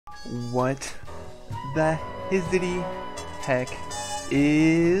What the hizzity heck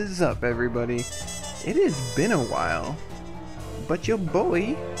is up, everybody? It has been a while, but your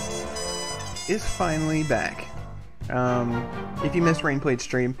boy is finally back. If you missed Rain Played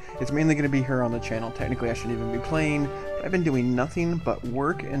stream, it's mainly going to be here on the channel. Technically, I shouldn't even be playing, but I've been doing nothing but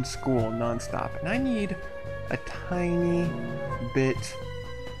work and school non-stop, and I need a tiny bit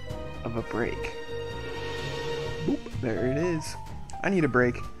of a break. Boop, there it is. I need a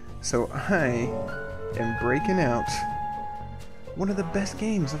break, so I am breaking out one of the best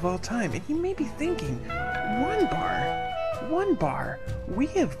games of all time. And you may be thinking, One Bar, we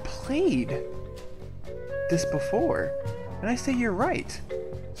have played this before. And I say you're right.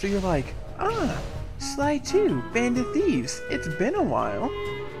 So you're like, Sly 2, Band of Thieves. It's been a while.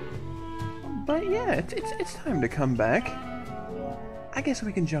 But yeah, it's time to come back. I guess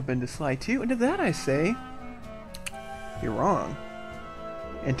we can jump into Sly 2. And to that I say, you're wrong.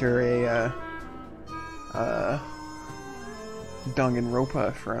 Enter a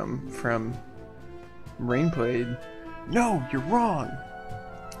Danganronpa from Rain Played. No, you're wrong.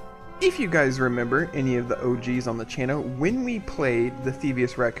 If you guys remember any of the OGs on the channel, when we played the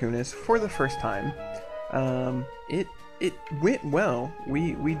Thievius Raccoonus for the first time, it went well.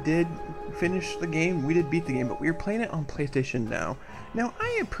 We did finish the game, we did beat the game, but we were playing it on PlayStation Now. Now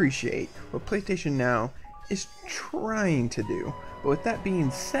I appreciate what PlayStation Now is trying to do, but with that being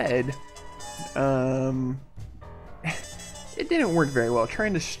said, it didn't work very well.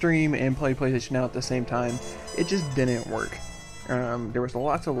 Trying to stream and play PlayStation Now at the same time, it just didn't work. There was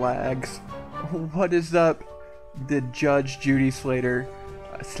lots of lags. What is up, the Judge Judy Slayer?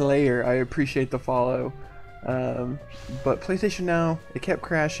 I appreciate the follow. But PlayStation Now, it kept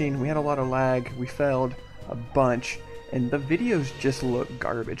crashing. We had a lot of lag. We failed a bunch, and the videos just look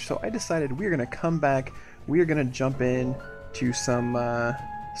garbage. So I decided we're gonna come back. We are gonna jump in to some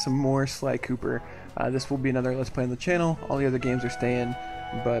more Sly Cooper. This will be another Let's Play on the channel. All the other games are staying,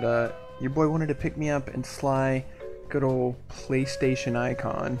 but your boy wanted to pick me up and Sly, good old PlayStation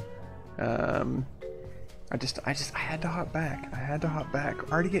icon. I had to hop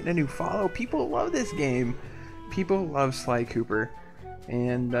back. Already getting a new follow. People love this game. People love Sly Cooper.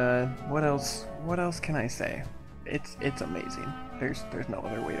 And what else can I say? It's amazing. There's no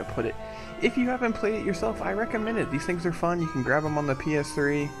other way to put it. If you haven't played it yourself, I recommend it. These things are fun. You can grab them on the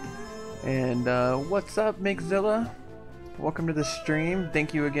PS3. And what's up, Mixzilla? Welcome to the stream.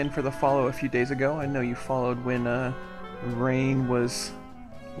 Thank you again for the follow a few days ago. I know you followed when Rain was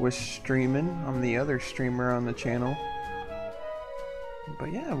streaming. I'm the other streamer on the channel.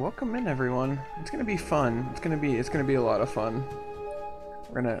 But yeah, welcome in, everyone. It's gonna be fun. It's gonna be a lot of fun.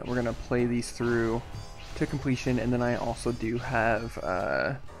 We're gonna play these through to completion, and then I also do have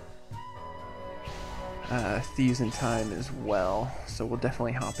Thieves in Time as well, so we'll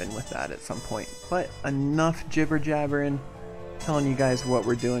definitely hop in with that at some point. But enough jibber jabbering, telling you guys what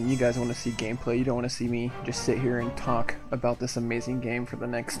we're doing. You guys want to see gameplay. You don't want to see me just sit here and talk about this amazing game for the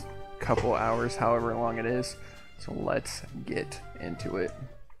next couple hours, however long it is. So let's get into it.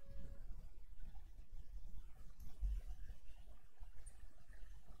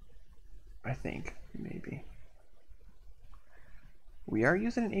 I think maybe we are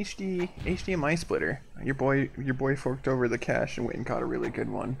using an HDMI splitter. Your boy forked over the cache and went and caught a really good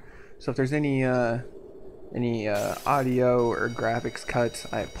one. So if there's any audio or graphics cuts,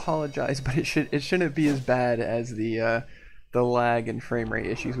 I apologize, but it shouldn't be as bad as the lag and frame rate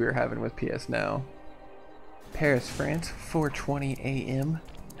issues we were having with PS Now. Paris, France, 4:20 a.m.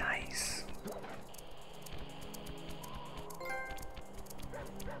 Nice.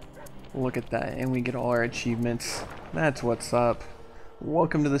 Look at that, and we get all our achievements. That's what's up.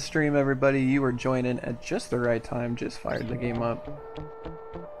 Welcome to the stream, everybody. You are joining at just the right time. Just fired the game up.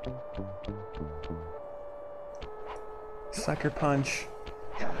 Sucker Punch.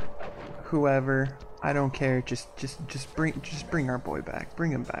 Whoever, I don't care. Just bring our boy back.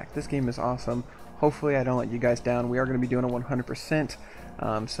 Bring him back. This game is awesome. Hopefully, I don't let you guys down. We are going to be doing a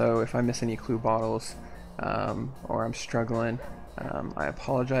 100%. So if I miss any clue bottles or I'm struggling, I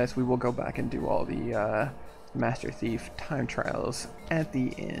apologize. We will go back and do all the Master Thief time trials at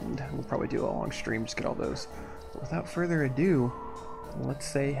the end. We'll probably do a long stream, just get all those. But without further ado, let's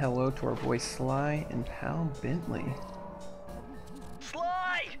say hello to our boy Sly and pal Bentley.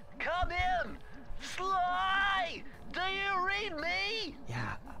 Sly! Come in! Sly! Do you read me?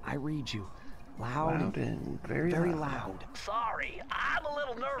 Yeah, I read you. Loud and very loud. Sorry, I'm a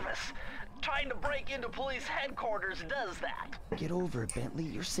little nervous. Trying to break into police headquarters does that. Get over it, Bentley.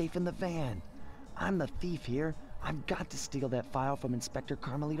 You're safe in the van. I'm the thief here. I've got to steal that file from Inspector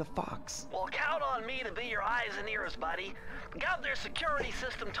Carmelita Fox. Well, count on on me to be your eyes and ears, buddy. Got their security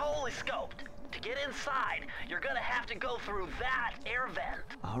system totally scoped. To get inside, you're gonna have to go through that air vent.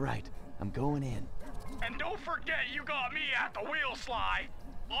 All right, I'm going in. And don't forget you got me at the wheel, Sly.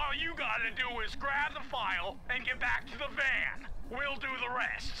 All you gotta do is grab the file and get back to the van. We'll do the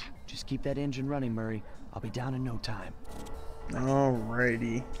rest. Just keep that engine running, Murray. I'll be down in no time.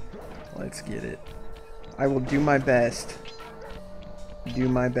 Alrighty. Let's get it. I will do my best. Do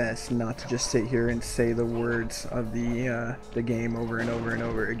my best not to just sit here and say the words of the game over and over and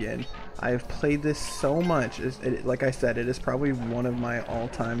over again. I have played this so much. Like I said, it is probably one of my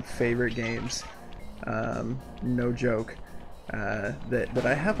all-time favorite games. No joke. That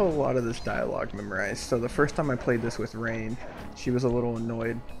I have a lot of this dialogue memorized. So the first time I played this with Rain, she was a little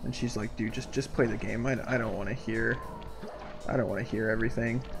annoyed, and she's like, "Dude, just play the game. I don't want to hear. I don't want to hear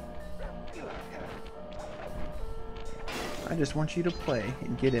everything. I just want you to play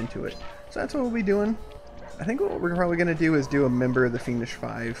and get into it." So that's what we'll be doing. I think what we're probably gonna do is do a member of the Fiendish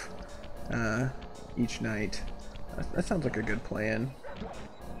Five each night. That sounds like a good plan.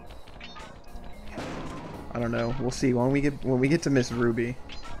 I don't know. We'll see when we get to Miss Ruby.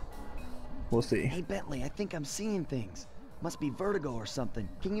 We'll see. Hey, Bentley, I think I'm seeing things. Must be vertigo or something.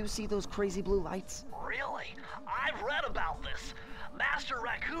 Can you see those crazy blue lights? Really? I've read about this. Master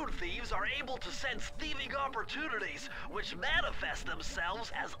raccoon thieves are able to sense thieving opportunities, which manifest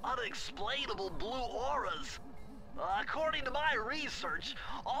themselves as unexplainable blue auras. According to my research,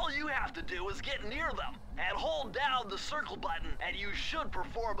 all you have to do is get near them and hold down the circle button, and you should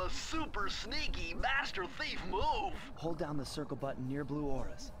perform a super sneaky master thief move. Hold down the circle button near blue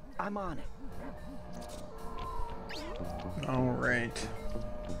auras. I'm on it. Alright.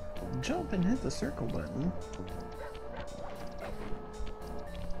 Jump and hit the circle button.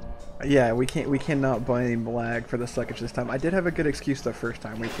 Yeah, we cannot blame lag for the suckage this time. I did have a good excuse the first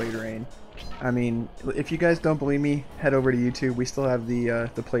time we played Rain. I mean, if you guys don't believe me, head over to YouTube. We still have the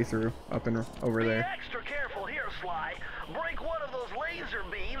playthrough up and over there. Be extra careful here, Sly. Break one of those laser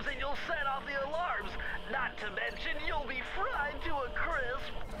beams and you'll set off the alarms. Not to mention you'll be fried to a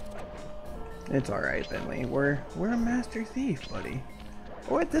crisp. It's alright, Bentley. We're a master thief, buddy.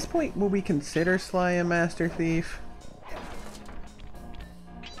 Or at this point, will we consider Sly a master thief?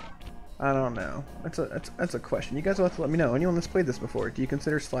 I don't know. That's a question. You guys will have to let me know. Anyone that's played this before, do you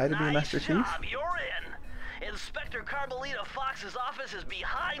consider Sly to be a master thief? Nice job, you're in. Inspector Carmelita Fox's office is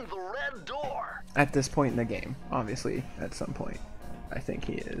behind the red door. At this point in the game, obviously, at some point, I think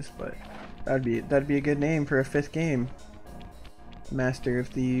he is. But that'd be a good name for a 5th game. Master of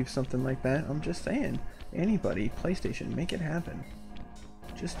Thieves, something like that. I'm just saying. Anybody, PlayStation, make it happen.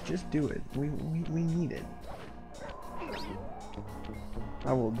 Just do it. We need it.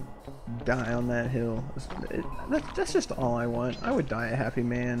 I will die on that hill. That's just all I want. I would die a happy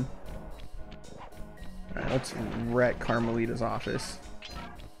man. Alright, let's wreck Carmelita's office.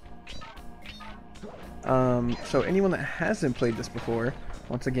 So anyone that hasn't played this before,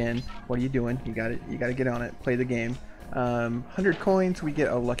 once again, what are you doing? You gotta get on it. Play the game. 100 coins, we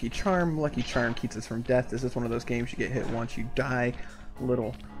get a lucky charm. Lucky charm keeps us from death. This is one of those games you get hit once, you die.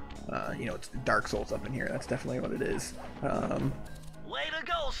 Little, you know, it's Dark Souls up in here. That's definitely what it is. Way to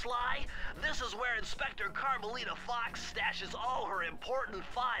go, Sly! This is where Inspector Carmelita Fox stashes all her important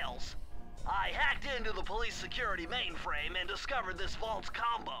files. I hacked into the police security mainframe and discovered this vault's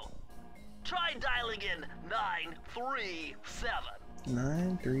combo. Try dialing in 937.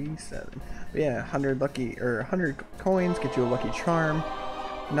 937. But yeah, 100 coins get you a lucky charm.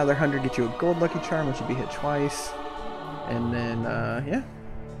 Another 100 get you a gold lucky charm, which would be hit twice. And then, yeah.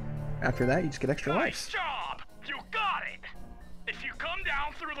 After that, you just get extra Nice lives. job! You got it! If you come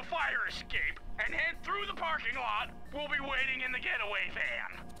down through the fire escape and head through the parking lot, we'll be waiting in the getaway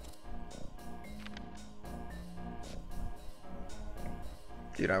van.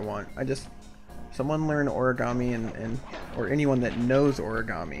 Dude, someone learn origami or anyone that knows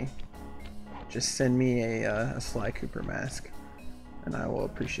origami, just send me a Sly Cooper mask, and I will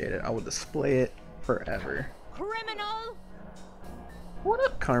appreciate it. I will display it forever. Criminal! What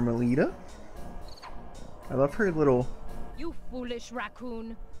up, Carmelita? I love her little You foolish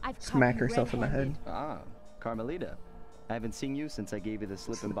raccoon. I've caught smack you herself in the head. red-handed. Ah, Carmelita. I haven't seen you since I gave you the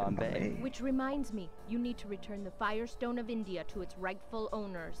slip in Bombay. Which reminds me, you need to return the Firestone of India to its rightful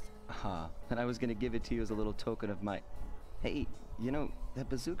owners. And I was gonna give it to you as a little token of my... Hey, you know, that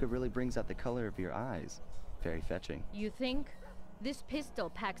bazooka really brings out the color of your eyes. Very fetching. You think? This pistol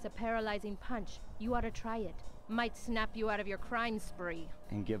packs a paralyzing punch. You ought to try it. Might snap you out of your crime spree.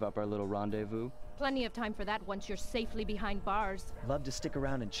 And give up our little rendezvous? Plenty of time for that once you're safely behind bars. Love to stick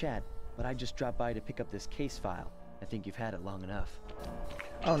around and chat, but I just dropped by to pick up this case file. I think you've had it long enough.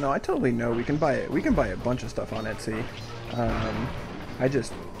 Oh no, I totally know we can buy it. We can buy a bunch of stuff on Etsy.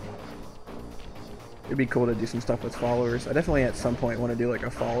 It'd be cool to do some stuff with followers. I definitely at some point want to do like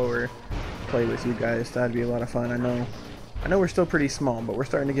a follower play with you guys. That'd be a lot of fun. I know we're still pretty small, but we're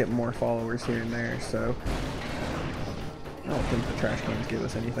starting to get more followers here and there, so I don't think the trash cans give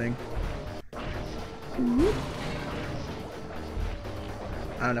us anything.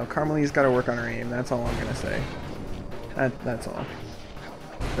 I don't know, Carmeline's got to work on her aim, that's all I'm gonna say. That's all.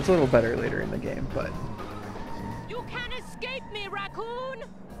 It's a little better later in the game, but You can't escape me, Raccoon!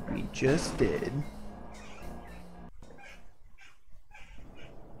 we just did.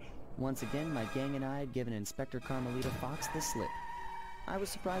 Once again, my gang and I had given Inspector Carmelita Fox the slip. I was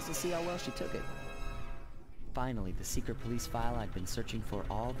surprised to see how well she took it. Finally, the secret police file I'd been searching for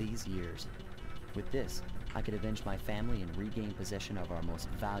all these years. With this, I could avenge my family and regain possession of our most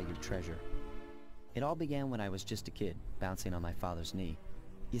valued treasure. It all began when I was just a kid, bouncing on my father's knee.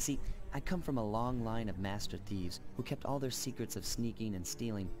 You see, I come from a long line of master thieves who kept all their secrets of sneaking and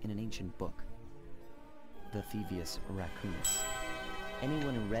stealing in an ancient book. The Thievius Raccoonus.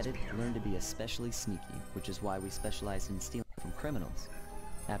 Anyone who read it learned to be especially sneaky, which is why we specialize in stealing from criminals.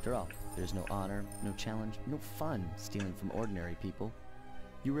 After all, there's no honor, no challenge, no fun stealing from ordinary people.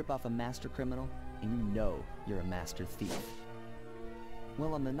 You rip off a master criminal, and you know you're a master thief.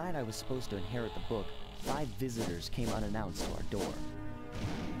 Well, on the night I was supposed to inherit the book, 5 visitors came unannounced to our door.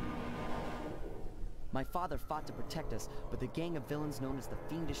 My father fought to protect us, but the gang of villains known as the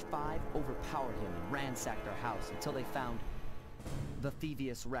Fiendish Five overpowered him and ransacked our house until they found the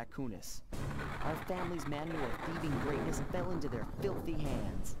Thievius Raccoonus. Our family's manual of thieving greatness fell into their filthy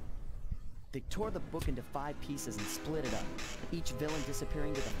hands. They tore the book into 5 pieces and split it up, each villain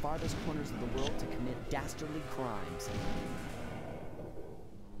disappearing to the farthest corners of the world to commit dastardly crimes.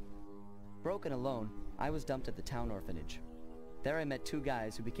 Broken alone, I was dumped at the town orphanage. There I met 2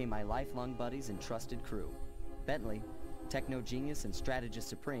 guys who became my lifelong buddies and trusted crew. Bentley, techno genius and strategist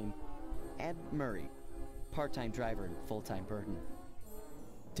supreme, and Murray, part-time driver and full-time burden.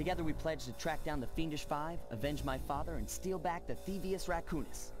 Together we pledged to track down the Fiendish Five, avenge my father, and steal back the Thievius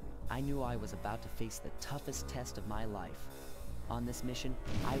Raccoonus. I knew I was about to face the toughest test of my life. On this mission,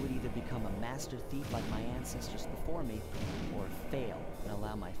 I would either become a master thief like my ancestors before me, or fail and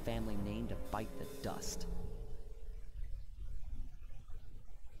allow my family name to bite the dust.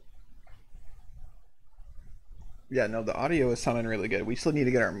 Yeah, no, the audio is sounding really good. We still need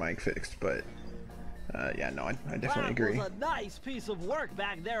to get our mic fixed, but yeah, no, I definitely agree. That was a nice piece of work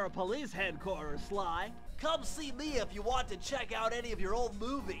back there at police headquarters, Sly. Come see me if you want to check out any of your old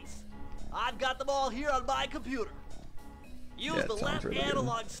movies. I've got them all here on my computer. Use the left really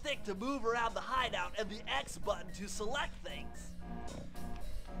analog stick to move around the hideout and the X button to select things.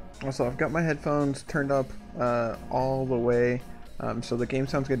 Also, I've got my headphones turned up all the way, so the game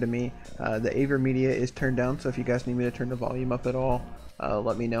sounds good to me. The AverMedia is turned down, so if you guys need me to turn the volume up at all,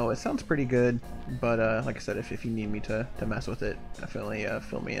 let me know. It sounds pretty good, but like I said, if you need me to mess with it, definitely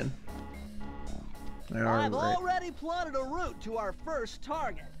fill me in. I've already plotted a route to our first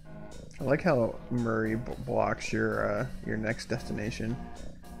target. I like how Murray blocks your next destination,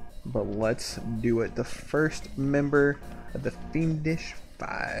 but let's do it. The first member of the Fiendish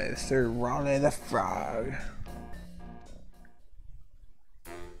Five, Sir Raleigh the Frog.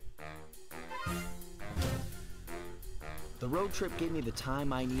 The road trip gave me the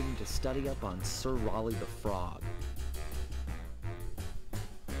time I needed to study up on Sir Raleigh the Frog.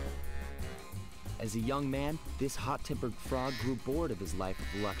 As a young man, this hot-tempered frog grew bored of his life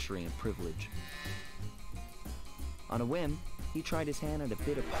of luxury and privilege. On a whim, he tried his hand at a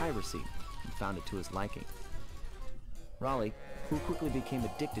bit of piracy and found it to his liking. Raleigh, who quickly became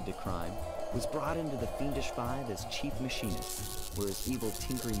addicted to crime, was brought into the Fiendish Five as chief machinist, where his evil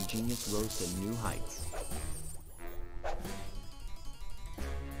tinkering genius rose to new heights.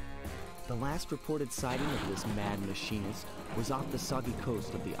 The last reported sighting of this mad machinist was off the soggy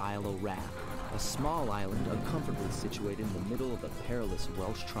coast of the Isle of Wrath, a small island uncomfortably situated in the middle of the perilous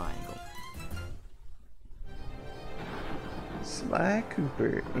Welsh Triangle. Sly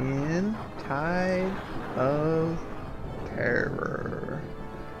Cooper in Tide of Terror.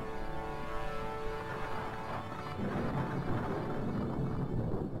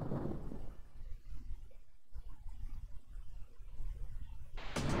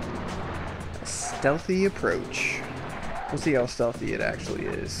 A stealthy approach. We'll see how stealthy it actually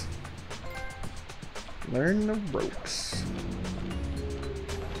is. Learn the ropes.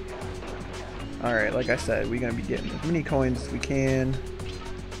 Alright, like I said, we're going to be getting as many coins as we can.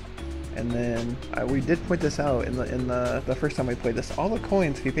 And then we did point this out in the first time we played this. All the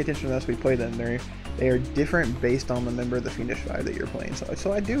coins, if you pay attention to us, we play them. They are different based on the member of the Fiendish Five that you're playing.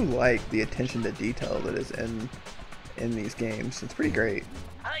 So I do like the attention to detail that is in these games. It's pretty great.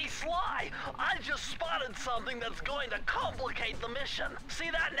 Hey, Sly, I just spotted something that's going to complicate the mission. See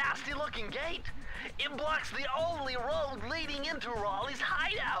that nasty-looking gate? It blocks the only road leading into Raleigh's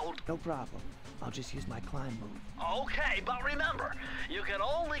hideout. No problem. I'll just use my climb move. Okay, but remember, you can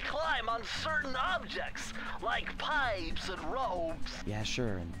only climb on certain objects, like pipes and ropes. Yeah,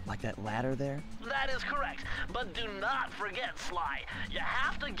 sure, and like that ladder there? That is correct, but do not forget, Sly. You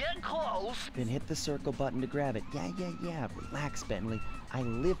have to get close. Then hit the circle button to grab it. Yeah. Relax, Bentley. I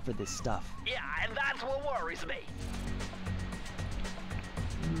live for this stuff. Yeah, and that's what worries me.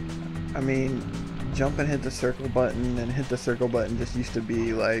 I mean, jump and hit the circle button and hit the circle button just used to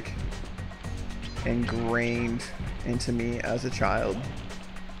be like ingrained into me as a child.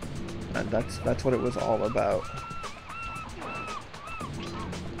 And that's what it was all about.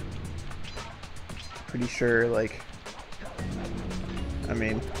 Pretty sure, like, I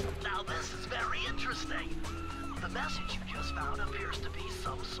mean, Now this is very interesting. The message you just found appears to be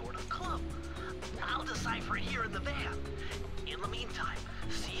some sort of clue. I'll decipher it here in the van. In the meantime,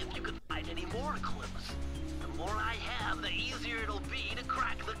 see if you can find any more clues. The more I have, the easier it'll be to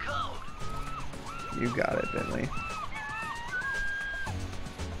crack the code. you got it, Bentley.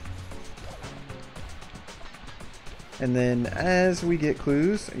 And then as we get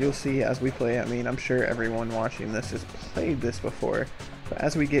clues, you'll see as we play, I mean, I'm sure everyone watching this has played this before, but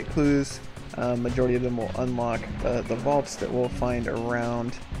as we get clues, majority of them will unlock the vaults that we'll find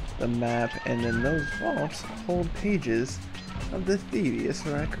around the map, and then those vaults hold pages of the Thievius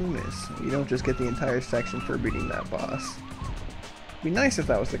Raccoonus. You don't just get the entire section for beating that boss. It'd be nice if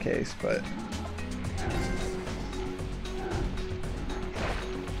that was the case, but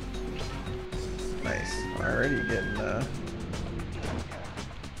nice. Already getting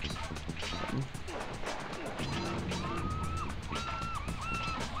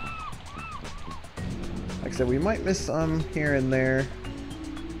like I said, we might miss some here and there.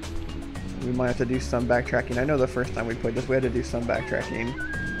 We might have to do some backtracking. I know the first time we played this, we had to do some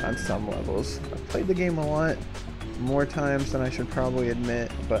backtracking on some levels. I've played the game a lot, more times than I should probably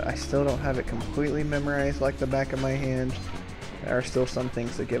admit, but I still don't have it completely memorized like the back of my hand. There are still some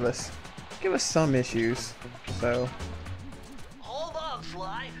things that give us some issues. So Hold on,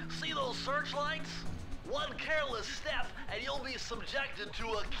 Sly. See those searchlights? One careless step and you'll be subjected to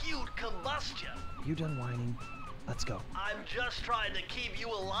acute combustion. You done whining? Let's go. I'm just trying to keep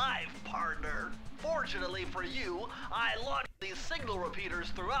you alive, partner. Fortunately for you, I launched these signal repeaters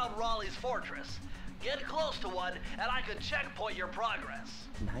throughout Raleigh's fortress. Get close to one, and I can checkpoint your progress.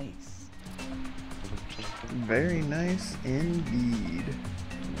 Nice. very nice indeed.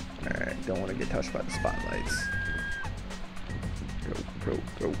 Alright, don't want to get touched by the spotlights.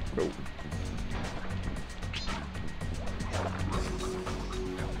 Go.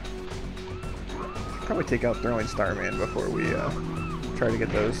 Probably take out Throwing Starman before we try to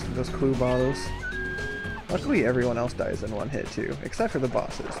get those clue bottles. Luckily everyone else dies in one hit too, except for the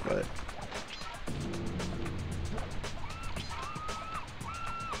bosses, but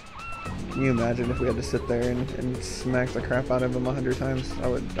can you imagine if we had to sit there and smack the crap out of them 100 times? That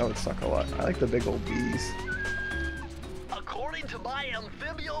would suck a lot. I like the big old bees. According to my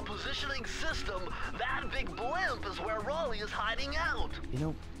amphibio positioning system, that big blimp is where Raleigh is hiding out. You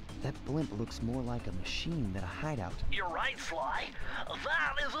know, that blimp looks more like a machine than a hideout. You're right, Sly.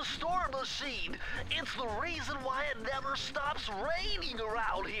 That is a storm machine. It's the reason why it never stops raining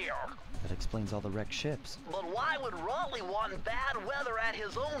around here. That explains all the wrecked ships. But why would Raleigh want bad weather at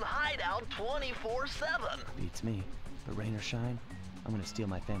his own hideout 24/7? Beats me. But rain or shine, I'm gonna steal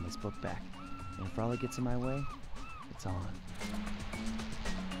my family's book back. And if Raleigh gets in my way, it's on.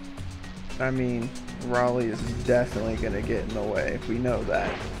 I mean, Raleigh is definitely going to get in the way. We know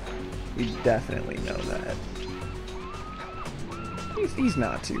that. We definitely know that. He's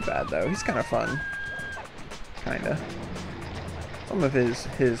not too bad though. He's kind of fun. Kinda. Some of his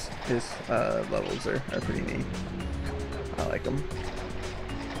levels are pretty neat. I like them.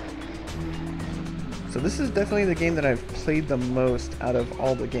 So this is definitely the game that I've played the most out of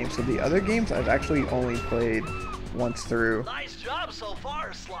all the games. So the other games I've actually only played once through. Nice job so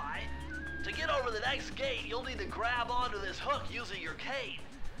far, Sly. To get over the next gate, you'll need to grab onto this hook using your cane.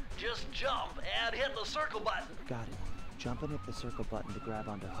 Just jump and hit the circle button. Got it. Jump and hit the circle button to grab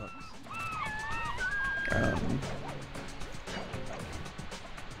onto hooks.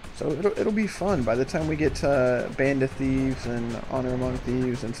 So it'll be fun by the time we get to Band of Thieves and Honor Among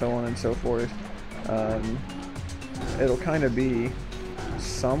Thieves and so on and so forth. It'll kind of be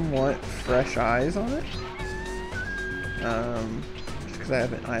somewhat fresh eyes on it. Just because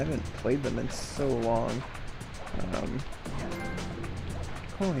I haven't played them in so long.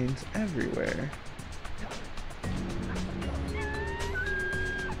 Coins everywhere.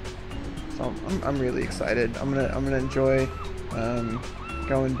 So I'm really excited. I'm gonna enjoy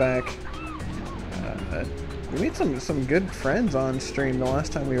going back. We made some good friends on stream the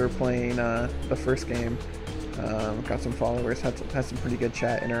last time we were playing the first game. Got some followers, had some pretty good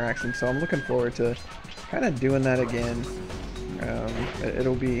chat interaction. So I'm looking forward to kind of doing that again.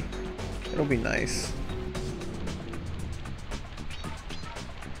 It'll be nice.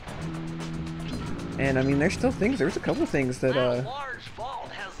 And I mean, there's still things. There's a couple things that That large vault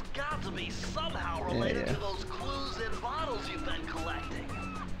has got to be somehow related Yeah. to those clues and bottles you've been collecting.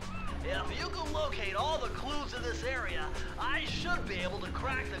 If you can locate all the clues in this area, I should be able to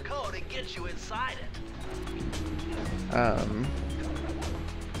crack the code and get you inside it.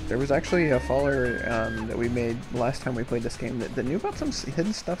 There was actually a follower that we made last time we played this game that knew about some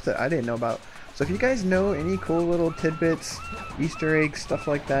hidden stuff that I didn't know about. So if you guys know any cool little tidbits, Easter eggs, stuff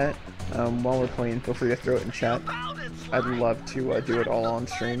like that, while we're playing, feel free to throw it in chat. I'd love to do it all on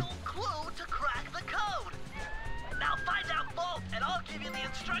stream. Clue to crack the code. Now find that vault, and I'll give you the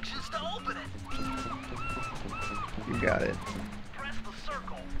instructions to open it. You got it. Press the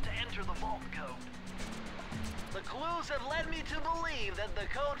circle to enter the vault code. The clues have led me to believe that the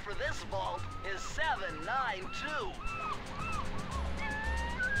code for this vault is 792.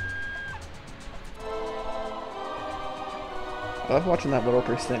 I love watching that little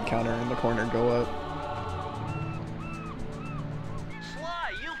percent counter in the corner go up.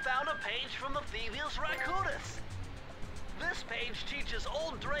 Sly, you found a page from the Thievius Raccoonus. This page teaches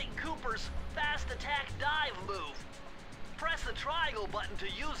old Drake Cooper's fast attack dive move. Press the triangle button to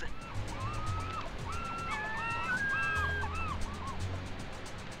use it.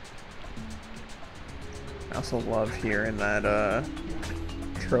 I also love hearing that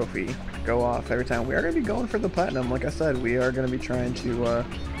trophy go off every time. We are going to be going for the platinum. Like I said, we are going to be trying to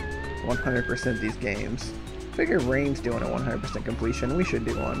 100% these games. Figure Rain's doing a 100% completion. We should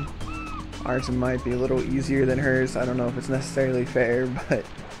do one. Ours might be a little easier than hers. I don't know if it's necessarily fair, but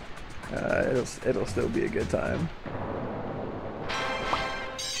it'll still be a good time.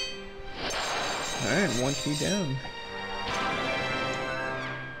 Alright, one key down.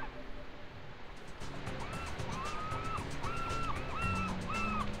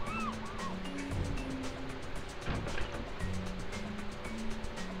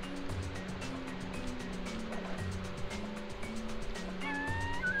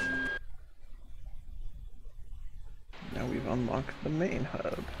 Now we've unlocked the main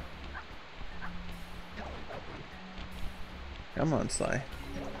hub. Come on, Sly.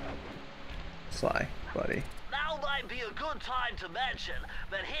 Sly, buddy. Now might be a good time to mention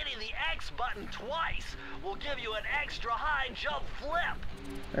that hitting the X button twice will give you an extra high jump flip.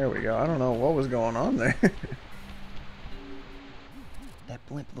 There we go. I don't know what was going on there. That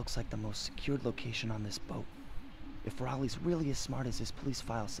blimp looks like the most secured location on this boat. If Raleigh's really as smart as his police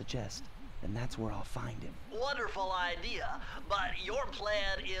files suggest, then that's where I'll find him. Wonderful idea, but your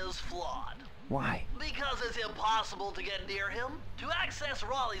plan is flawed. Why? Because it's impossible to get near him. To access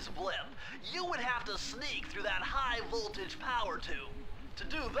Raleigh's blimp, you would have to sneak through that high voltage power tube. To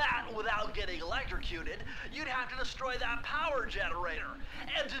do that without getting electrocuted, you'd have to destroy that power generator.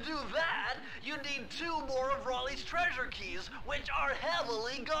 And to do that, you'd need 2 more of Raleigh's treasure keys, which are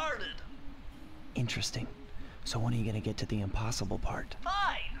heavily guarded. Interesting. So when are you gonna get to the impossible part?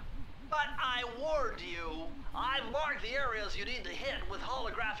 Fine. But I warned you. I've marked the areas you need to hit with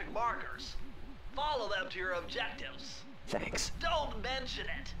holographic markers. Follow them to your objectives. Thanks. Don't mention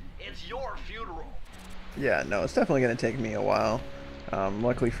it. It's your funeral. Yeah, no, it's definitely going to take me a while.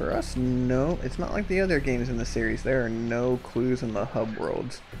 Luckily for us, no, it's not like the other games in the series. There are no clues in the hub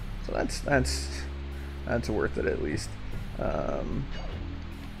worlds, so that's worth it at least. So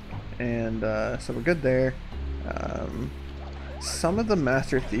we're good there. Some of the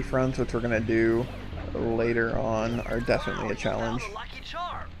Master Thief runs, which we're gonna do later on, are definitely a challenge. You found a lucky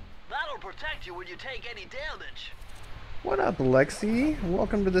charm. That'll protect you when you take any damage. What up, Lexi?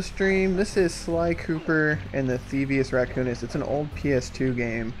 Welcome to the stream. This is Sly Cooper and the Thievius Raccoonus. It's an old PS2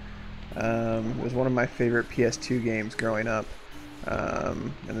 game. It was one of my favorite PS2 games growing up.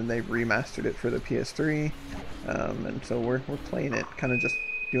 And then they remastered it for the PS3. And so we're playing it, kind of just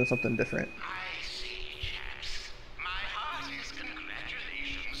doing something different. I see, chaps. My heartiest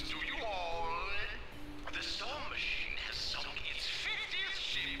congratulations to you all. The storm machine has sunk its 50th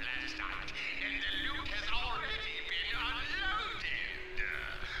ship last night, and the loot has already been unloaded.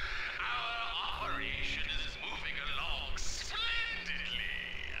 Our operation is moving along splendidly.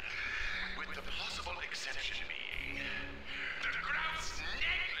 the possible exception being the grouse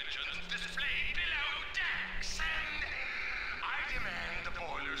negligence displayed below decks, and I demand the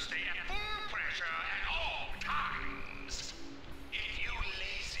boilers stay at full pressure at all times. If you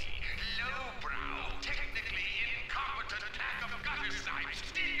lazy, lowbrow, technically incompetent pack of gutter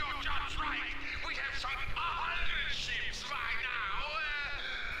snipes did your jobs right, we'd have sunk 100 ships by now.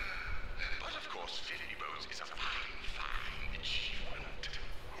 But of course, 50 boats is a fine, fine achievement.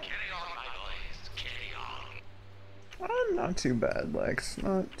 Carry on, my boys, carry on. Not too bad, Lex.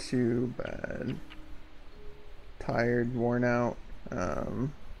 Not too bad. Tired, worn out.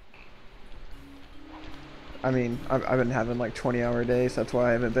 I mean, I've been having like 20-hour days. That's why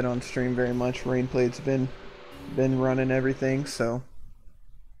I haven't been on stream very much. Rainplade's been running everything, so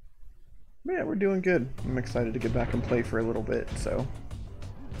yeah, we're doing good. I'm excited to get back and play for a little bit. So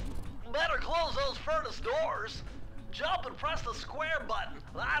Better close those furnace doors. Jump and press the square button.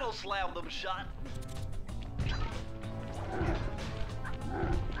 That'll slam them shut.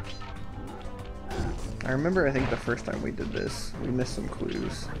 I remember, I think the first time we did this, we missed some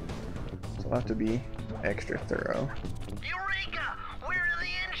clues, so I'll have to be extra thorough. Eureka! We're in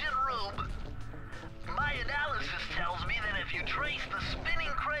the engine room! My analysis tells me that if you trace the spinning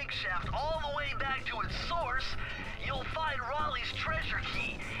crankshaft all the way back to its source, you'll find Raleigh's treasure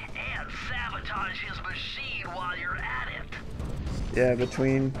key and sabotage his machine while you're at it. Yeah,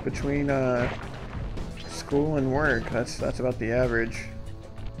 between school and work, that's about the average.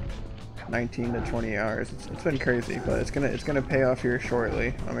 19 to 20 hours. It's been crazy, but it's gonna pay off here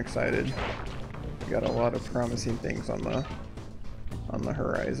shortly. I'm excited. We got a lot of promising things on the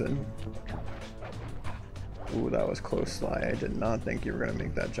horizon. Ooh, that was close, Sly. I did not think you were gonna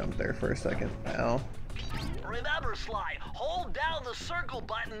make that jump there for a second, pal. Remember, Sly, hold down the circle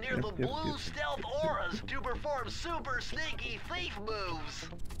button near the blue stealth auras to perform super sneaky thief moves.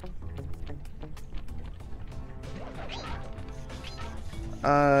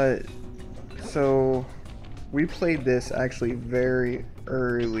 So we played this actually very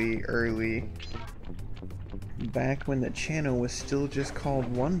early, back when the channel was still just called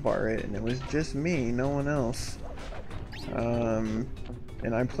OneBarIt, and it was just me, no one else. And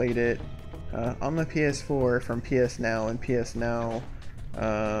I played it on the PS4 from PS Now, and PS Now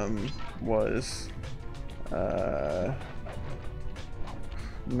was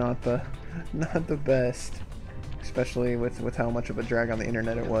not the best, especially with how much of a drag on the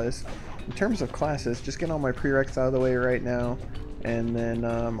internet it was. In terms of classes, just getting all my prereqs out of the way right now, and then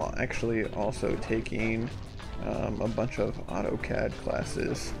actually also taking a bunch of AutoCAD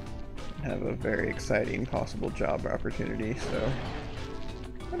classes and have a very exciting possible job opportunity, so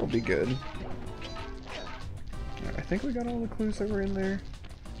that'll be good. Right, I think we got all the clues that were in there.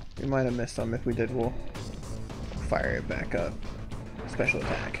 We might have missed some. If we did, we'll fire it back up. Special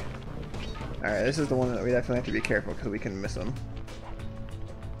attack. Alright, this is the one that we definitely have to be careful because we can miss them.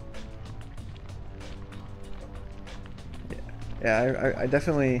 Yeah, I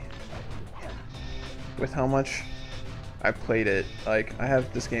definitely, with how much I played it, like, I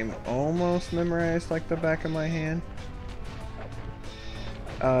have this game almost memorized like the back of my hand.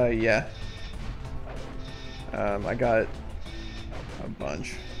 Yeah. I got a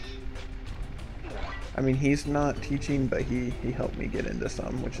bunch. I mean, he's not teaching, but he helped me get into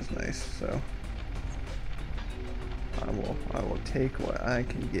some, which is nice, so I will take what I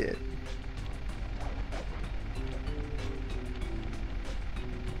can get.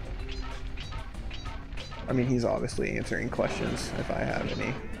 I mean, he's obviously answering questions if I have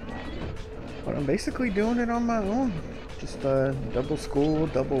any. But I'm basically doing it on my own. Just double school,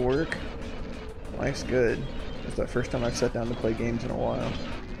 double work. Life's good. It's the first time I've sat down to play games in a while.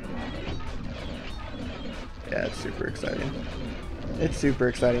 Yeah, it's super exciting. It's super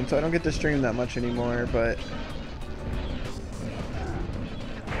exciting. So I don't get to stream that much anymore, but...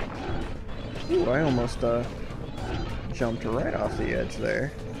 Ooh, I almost jumped right off the edge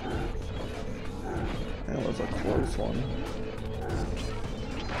there. That was a close one.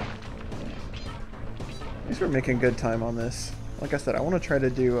 At least we're making good time on this. Like I said, I want to try to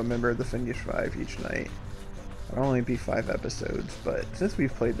do a member of the Thievius 5 each night. It'll only be 5 episodes, but since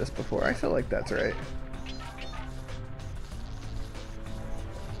we've played this before, I feel like that's right.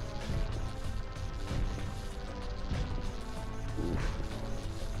 Oof.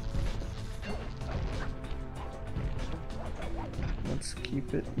 Let's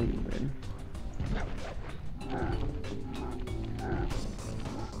keep it moving.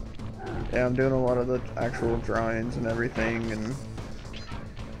 Yeah, I'm doing a lot of the actual drawings and everything, and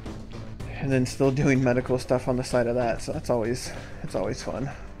then still doing medical stuff on the side of that, so it's always fun.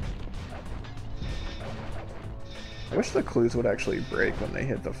 I wish the clues would actually break when they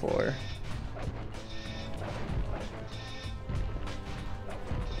hit the floor.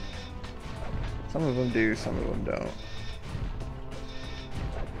 Some of them do, some of them don't.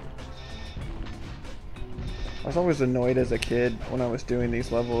 I was always annoyed as a kid when I was doing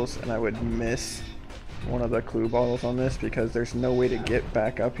these levels and I would miss one of the clue bottles on this because there's no way to get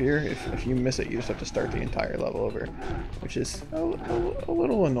back up here. If you miss it, you just have to start the entire level over, which is a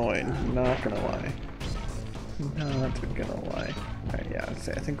little annoying, not gonna lie. Not gonna lie. Alright, yeah,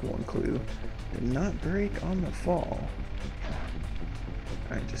 I think one clue. Do not break on the fall.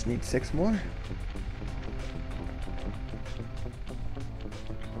 Alright, just need 6 more.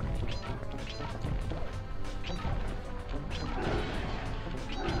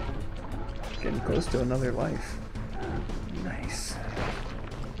 Getting close to another life. Nice.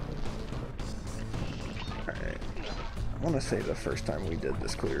 Alright. I want to say the first time we did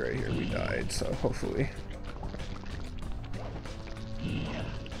this clue right here, we died, so hopefully we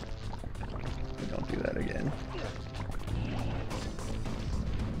don't do that again.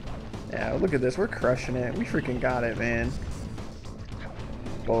 Yeah, look at this. We're crushing it. We freaking got it, man.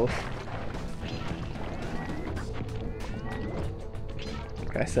 Both.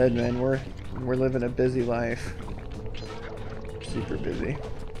 Like I said, man, we're living a busy life. Super busy.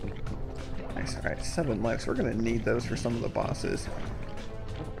 Nice. Alright, 7 lives. We're gonna need those for some of the bosses.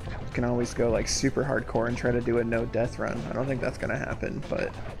 We can always go like super hardcore and try to do a no death run. I don't think that's gonna happen,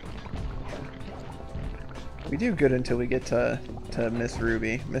 but we do good until we get to Miss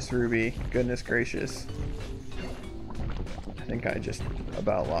Ruby. Miss Ruby, goodness gracious. I think I just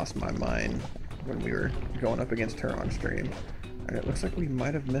about lost my mind when we were going up against her on stream. And it looks like we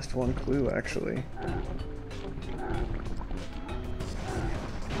might have missed one clue, actually.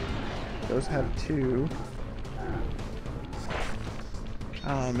 Those have 2.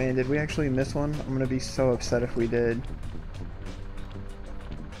 Oh man, did we actually miss one? I'm gonna be so upset if we did.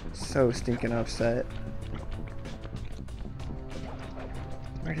 So stinking upset.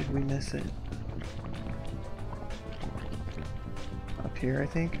 Where did we miss it? Up here, I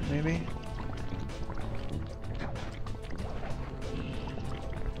think, maybe?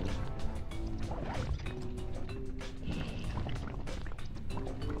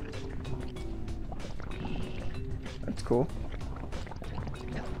 That's cool.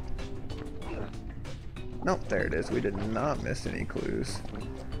 Nope, there it is. We did not miss any clues.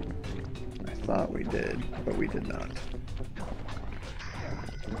 I thought we did, but we did not.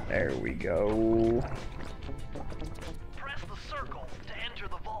 There we go. Press the circle to enter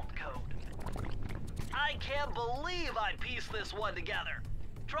the vault code. I can't believe I pieced this one together.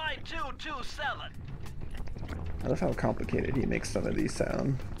 Try 227. I love how complicated he makes some of these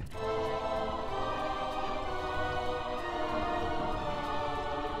sound.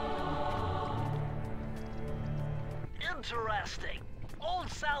 Interesting. Old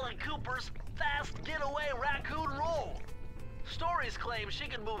Sally Cooper's fast getaway raccoon roll. Stories claim she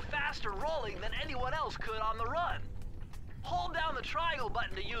can move faster rolling than anyone else could on the run. Hold down the triangle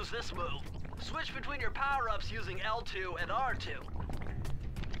button to use this move. Switch between your power-ups using L2 and R2.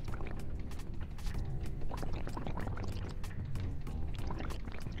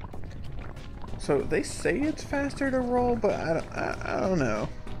 So they say it's faster to roll, but I don't know.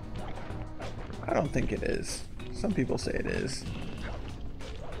 I don't think it is. Some people say it is,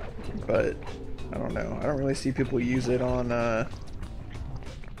 but I don't know. I don't really see people use it on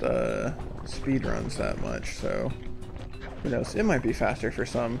the speed runs that much, so who knows? It might be faster for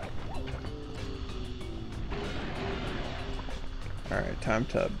some. Alright, time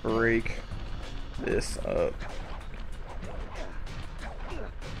to break this up.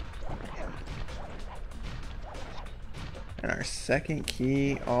 And our second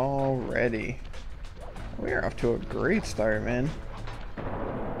key already. We are off to a great start, man.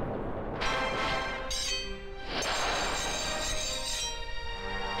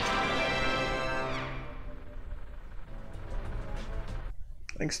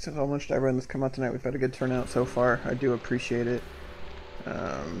 Thanks to so much to everyone that's come out tonight. We've had a good turnout so far. I do appreciate it.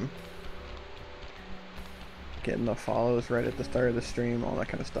 Getting the follows right at the start of the stream, all that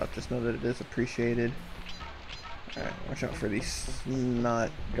kind of stuff. Just know that it is appreciated. Alright, watch out for these snot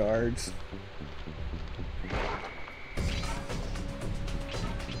guards.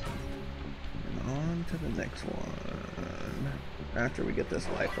 And on to the next one. After we get this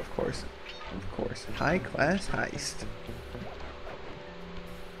life, of course. Of course. High class heist.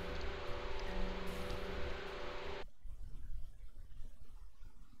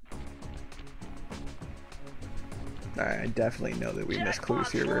 Alright, I definitely know that we missed clues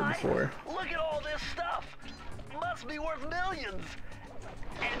here before. Look at all this stuff! Must be worth millions!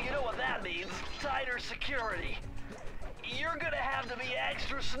 And you know what that means? Tighter security. You're gonna have to be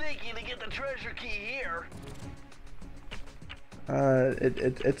extra sneaky to get the treasure key here.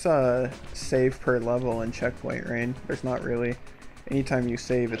 It's a save per level and checkpoint, Rain. There's not really. Anytime you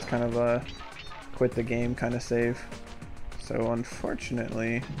save, it's kind of a quit the game kind of save. So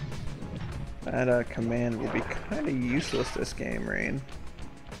unfortunately, that command will be kind of useless this game, Rain.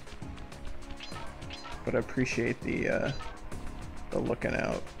 But I appreciate the looking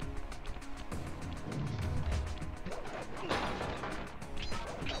out.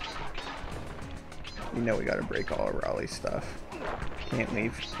 You know we gotta break all of Raleigh's stuff. Can't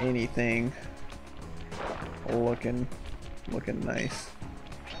leave anything looking nice.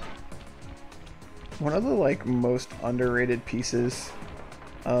 One of the like most underrated pieces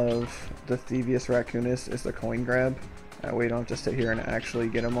of the Thievius Raccoonus is the coin grab. That way you don't have to sit here and actually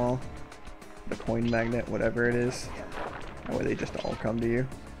get them all. The coin magnet, whatever it is. That way they just all come to you.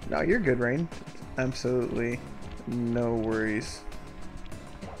 No, you're good, Rain. Absolutely no worries.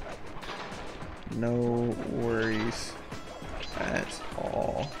 No worries at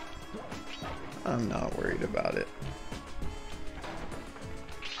all. I'm not worried about it.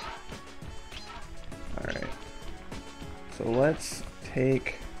 Alright. So let's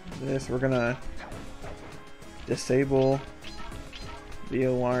take this. We're gonna disable the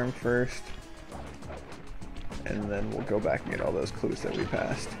alarm first. And then we'll go back and get all those clues that we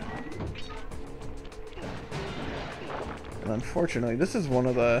passed. And unfortunately, this is one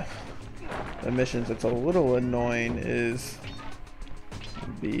of the missions that's a little annoying, is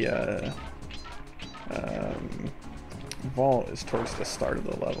the vault is towards the start of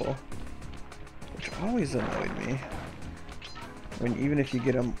the level, which always annoyed me. I mean, even if you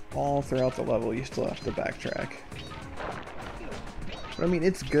get them all throughout the level, you still have to backtrack. But I mean,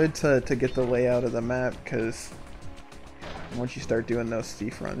 it's good to get the layout of the map, because once you start doing those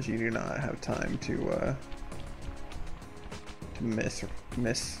thief runs, you do not have time to miss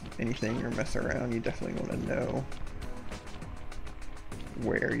anything or mess around. You definitely want to know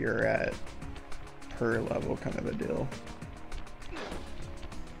where you're at per level, kind of a deal.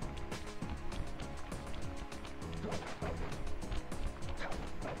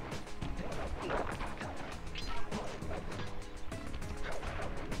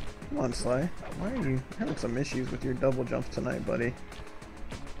 Come on, Sly. Why are you having some issues with your double jumps tonight, buddy?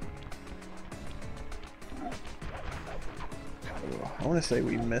 I want to say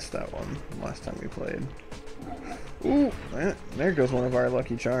we missed that one last time we played. Ooh, there goes one of our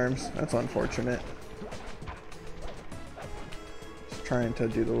lucky charms. That's unfortunate. Just trying to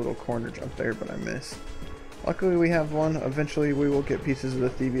do the little corner jump there, but I missed. Luckily we have one. Eventually we will get pieces of the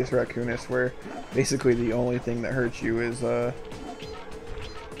Thievius Raccoonus, where basically the only thing that hurts you is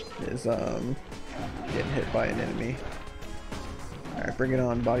getting hit by an enemy. Alright, bring it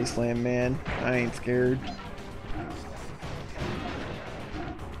on, body slam, man. I ain't scared.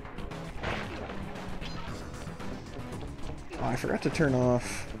 Oh, I forgot to turn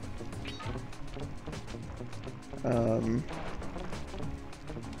off the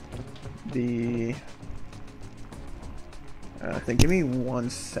thing. Give me 1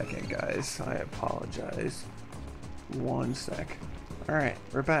 second, guys. I apologize. 1 sec. Alright,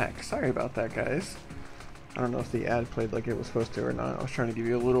 we're back. Sorry about that, guys. I don't know if the ad played like it was supposed to or not. I was trying to give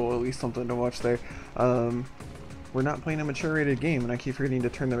you a little, at least something to watch there. We're not playing a mature rated game, and I keep forgetting to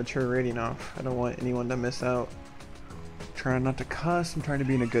turn the mature rating off. I don't want anyone to miss out. I'm trying not to cuss. I'm trying to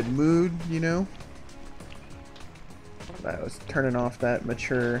be in a good mood, you know? But I was turning off that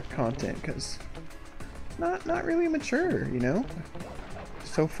mature content because not really mature, you know?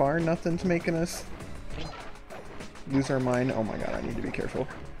 So far, nothing's making us lose our mind. Oh my god, I need to be careful.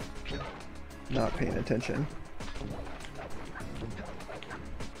 Not paying attention.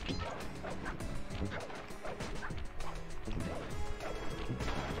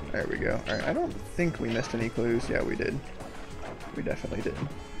 There we go. Alright, I don't think we missed any clues. Yeah, we did. We definitely did.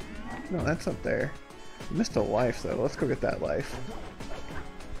 No, that's up there. We missed a life, though. Let's go get that life.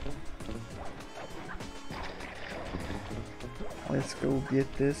 Let's go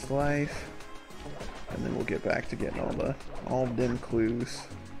get this life. And then we'll get back to getting all them clues.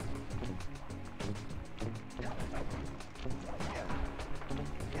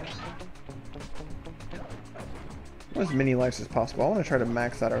 As many lives as possible. I want to try to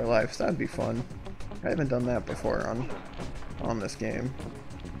max out our lives. That'd be fun. I haven't done that before on this game.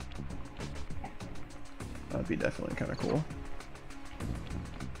 That'd be definitely kind of cool.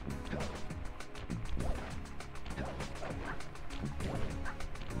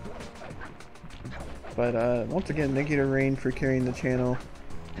 But once again, thank you to Rain for carrying the channel.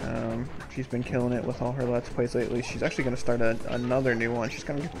 She's been killing it with all her Let's Plays lately. She's actually going to start another new one. She's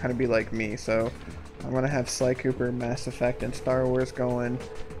going to kind of be like me, so I'm going to have Sly Cooper, Mass Effect, and Star Wars going,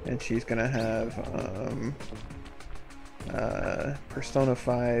 and she's going to have Persona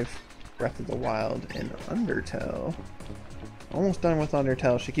 5, Breath of the Wild, and Undertale. Almost done with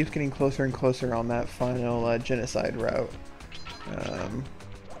Undertale. She keeps getting closer and closer on that final genocide route.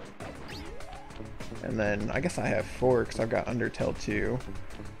 And then I guess I have 4 because I've got Undertale 2.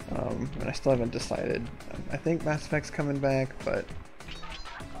 And I still haven't decided. I think Mass Effect's coming back, but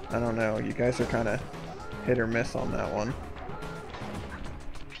I don't know. You guys are kind of hit or miss on that one.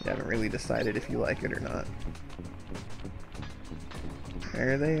 You haven't really decided if you like it or not.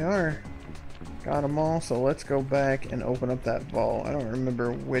 There they are. Got them all, so let's go back and open up that vault. I don't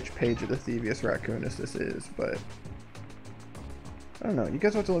remember which page of the Thievius Raccoonus this is, but I don't know. You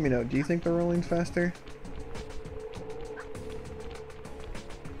guys have to let me know. Do you think the rolling's faster?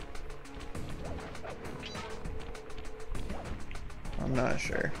 I'm not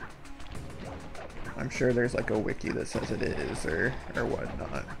sure. I'm sure there's like a wiki that says it is or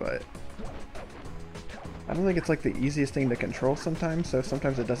whatnot, but I don't think it's like the easiest thing to control sometimes, so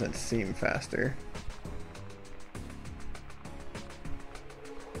sometimes it doesn't seem faster.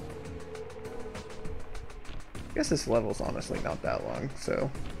 I guess this level's honestly not that long, so.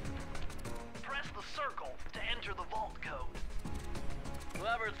 Press the circle to enter the vault code.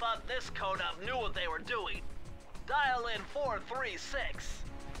 Whoever thought this code up knew what they were doing. Dial in 436.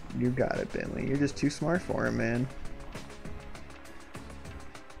 You got it, Bentley. You're just too smart for him, man.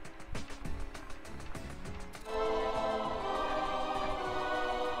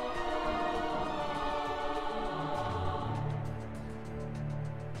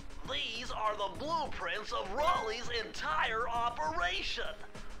 These are the blueprints of Raleigh's entire operation.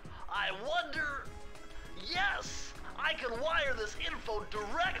 I wonder... Yes! I can wire this info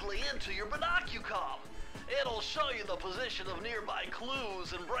directly into your binocucom. It'll show you the position of nearby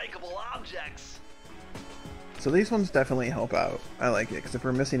clues and breakable objects. So these ones definitely help out. I like it, because if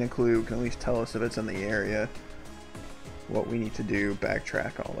we're missing a clue, it can at least tell us if it's in the area, what we need to do,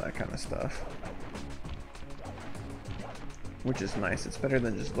 backtrack, all that kind of stuff. Which is nice. It's better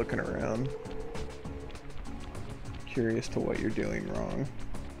than just looking around, curious to what you're doing wrong.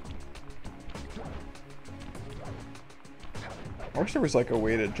 I wish there was like a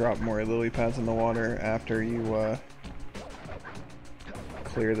way to drop more lily pads in the water after you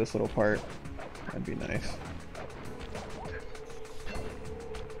clear this little part. That'd be nice.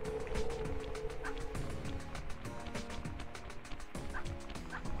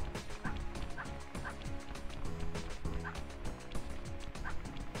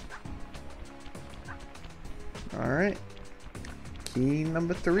 Alright. Key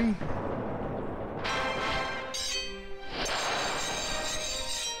number 3.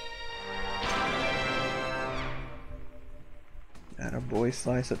 Boy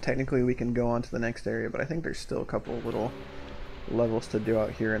slice. So technically we can go on to the next area, but I think there's still a couple little levels to do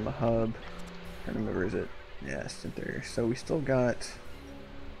out here in the hub. I don't remember, is it? Yes, there. So we still got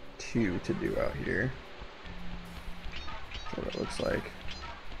 2 to do out here. That's what it looks like.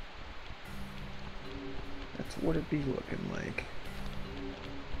 That's what it be looking like.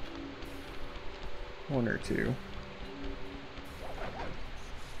 1 or 2.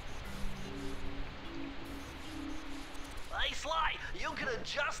 Hey Sly, you can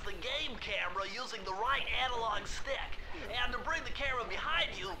adjust the game camera using the right analog stick. And to bring the camera behind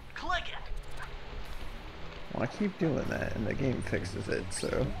you, click it. Well, I keep doing that and the game fixes it,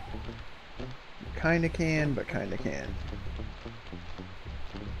 so kinda can, but kinda can't.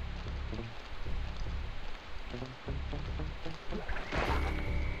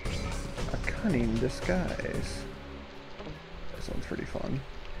 A cunning disguise. This one's pretty fun.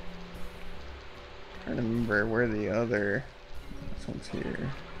 Trying to remember where the other... This one's here.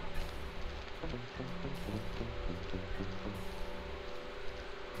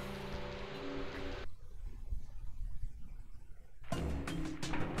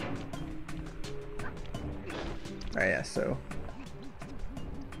 Oh yeah, so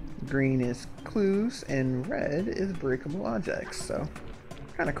green is clues and red is breakable objects, so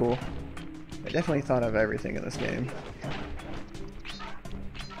kind of cool. I definitely thought of everything in this game.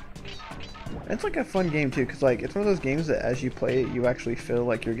 It's like a fun game too, because like it's one of those games that as you play it, you actually feel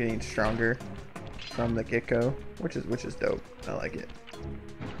like you're getting stronger from the get-go, which is dope. I like it.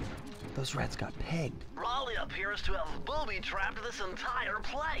 Those rats got pegged. Raleigh appears to have booby-trapped this entire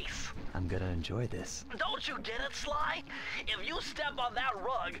place. I'm gonna enjoy this. Don't you get it, Sly? If you step on that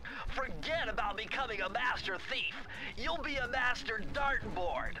rug, forget about becoming a master thief. You'll be a master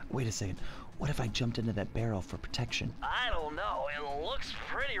dartboard. Wait a second. What if I jumped into that barrel for protection? I don't know. It looks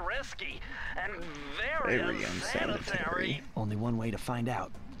pretty risky and very unsanitary. Only one way to find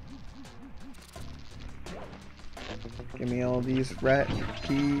out. Give me all these rat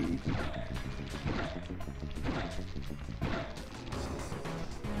key.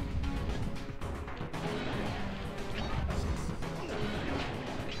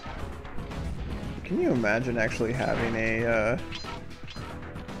 Can you imagine actually having a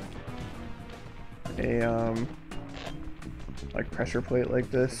like pressure plate like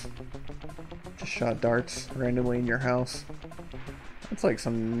this? Just shot darts randomly in your house. That's like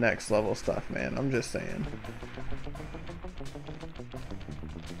some next level stuff, man. I'm just saying.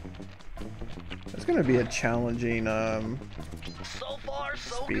 It's gonna be a challenging So far,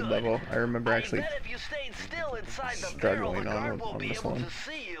 so speed good. level. I remember actually I bet if you stayed still inside the barrel, struggling the guard on won't be this able one. to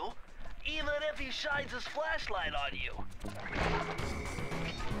see you, even if he shines his flashlight on you.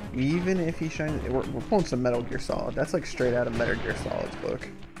 Even if he shines, we're pulling some Metal Gear Solid. That's like straight out of Metal Gear Solid's book.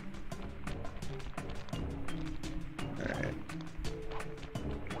 Alright.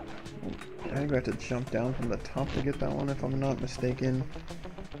 I think we have to jump down from the top to get that one, if I'm not mistaken.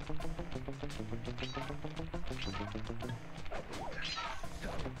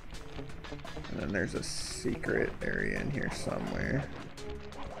 And then there's a secret area in here somewhere.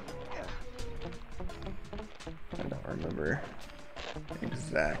 I don't remember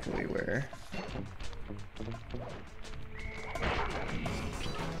exactly where.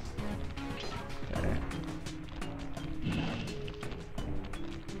 Okay.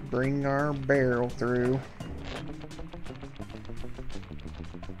 Bring our barrel through.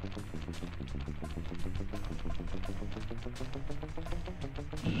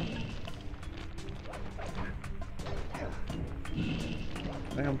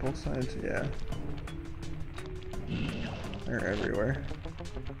 Are they on both sides? Yeah. They're everywhere.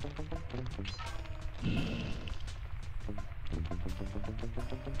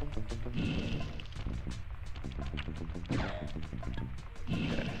 Okay.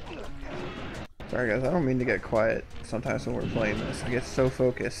 Sorry guys, I don't mean to get quiet sometimes when we're playing this. I get so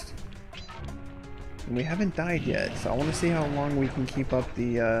focused. And we haven't died yet, so I want to see how long we can keep up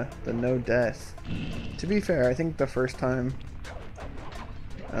the no death. To be fair, I think the first time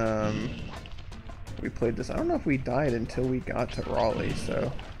we played this, I don't know if we died until we got to Raleigh,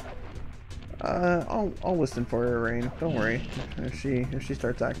 so I'll listen for her, Rain. Don't worry. If she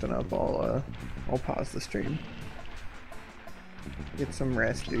starts acting up, I'll pause the stream. Get some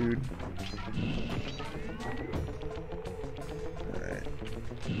rest, dude. Alright.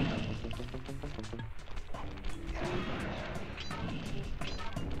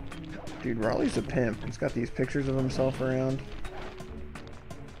 Dude, Raleigh's a pimp. He's got these pictures of himself around.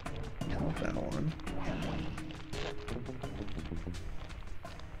 Not that one.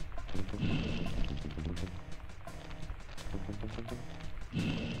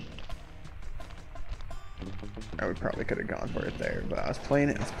 We probably could have gone for it there, but I was playing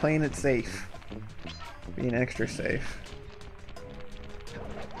it safe. Being extra safe.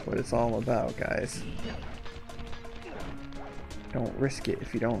 That's what it's all about, guys. Don't risk it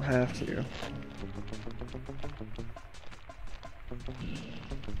if you don't have to.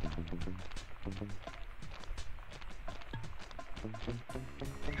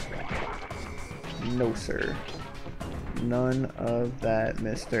 No, sir. None of that,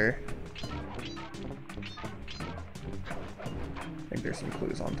 mister. I think there's some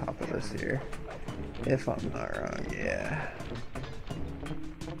clues on top of this here. If I'm not wrong, yeah.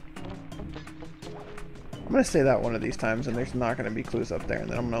 I'm gonna say that one of these times and there's not gonna be clues up there and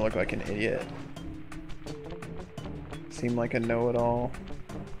then I'm gonna look like an idiot. Seem like a know-it-all,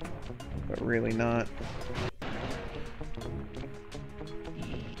 but really not.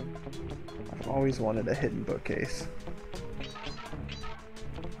 I've always wanted a hidden bookcase.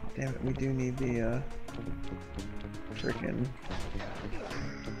 Damn it, we do need the freaking...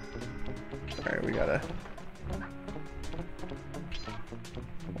 Alright, we gotta... I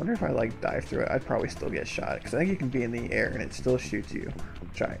wonder if I like dive through it, I'd probably still get shot, because I think you can be in the air and it still shoots you,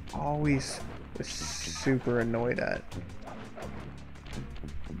 which I always was super annoyed at.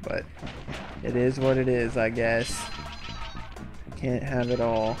 But it is what it is, I guess. Can't have it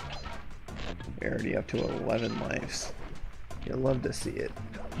all. We're already up to 11 lives. You'll love to see it.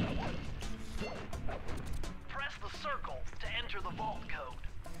 Press the circle to enter the vault code.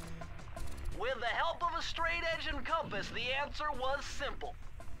 With the help of a straight edge and compass, the answer was simple.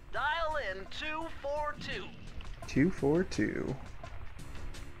 Dial in 242. 242.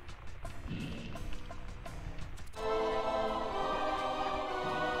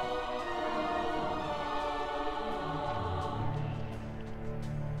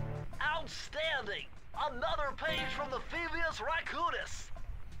 Outstanding! Another page from the Thievius Raccoonus.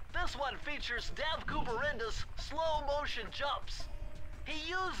 This one features Dev Cooperenda's slow motion jumps. He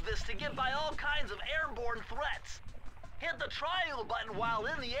used this to get by all kinds of airborne threats. Hit the triangle button while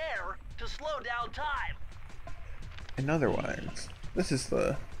in the air to slow down time. In other words, this is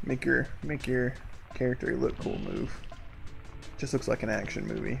the make your character look cool move. Just looks like an action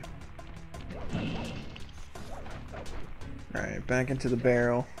movie. Alright, back into the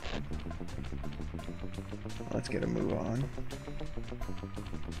barrel. Let's get a move on.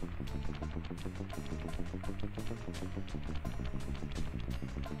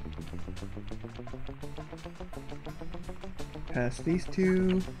 Past these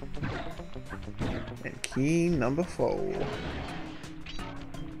two. And key number 4.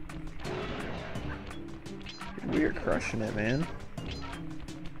 We are crushing it, man.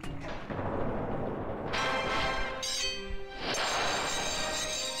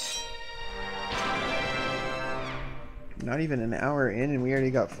 Not even an hour in and we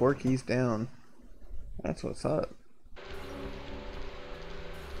already got 4 keys down. That's what's up.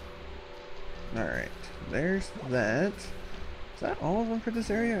 Alright, there's that. Is that all of them for this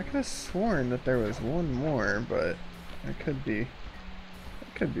area? I could have sworn that there was one more, but I could be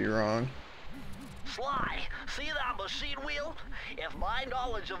wrong. Sly, see that machine wheel? If my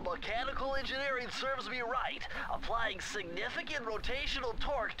knowledge of mechanical engineering serves me right, applying significant rotational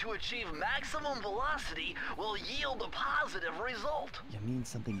torque to achieve maximum velocity will yield a positive result. You mean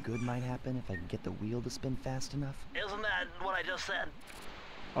something good might happen if I can get the wheel to spin fast enough? Isn't that what I just said?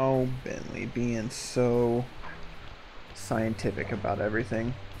 Oh, Bentley, being so scientific about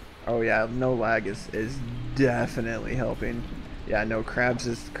everything. Oh yeah, no lag is definitely helping. Yeah, no, crabs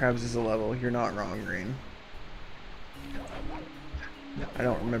is a level. You're not wrong, Green. I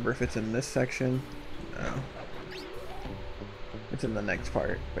don't remember if it's in this section. No. It's in the next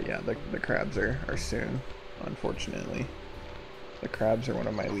part. But yeah, the crabs are soon, unfortunately. The crabs are one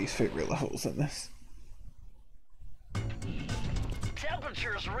of my least favorite levels in this.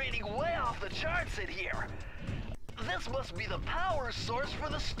 Temperature's reading way off the charts in here. This must be the power source for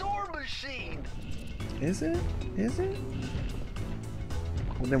the storm machine. Is it? Is it?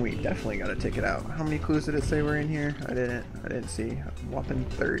 Well, then we definitely gotta take it out. How many clues did it say were in here? I didn't see. A whopping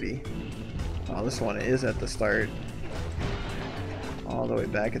 30. Oh, this one is at the start. All the way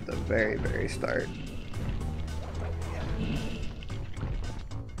back at the very, very start.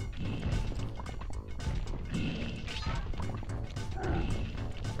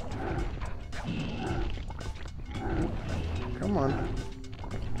 Come on.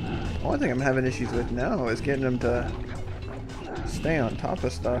 The only thing I'm having issues with now is getting them to stay on top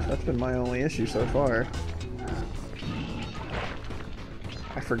of stuff. That's been my only issue so far.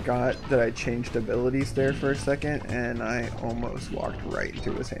 I forgot that I changed abilities there for a second and I almost walked right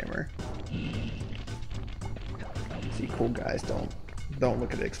into his hammer. See, cool guys don't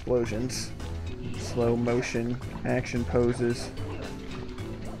look at explosions. Slow motion action poses.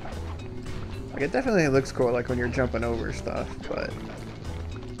 Like, it definitely looks cool, like when you're jumping over stuff, but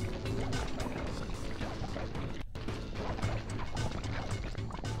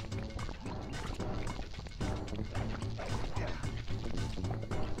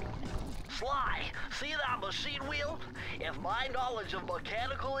Sly, see that machine wheel? If my knowledge of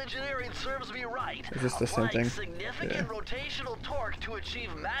mechanical engineering serves me right, is this the same applying thing? significant rotational torque to achieve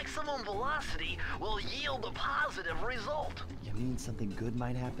maximum velocity will yield a positive result. You mean something good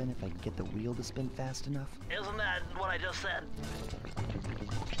might happen if I can get the wheel to spin fast enough? Isn't that what I just said?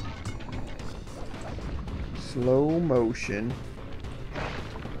 Slow motion.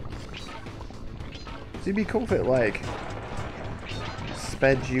 It'd be cool if it like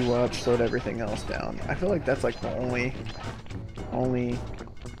sped you up, slowed everything else down. I feel like that's like the only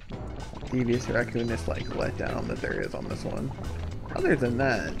Thievius or Raccoonus like letdown that there is on this one. Other than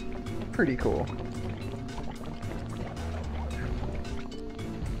that, pretty cool.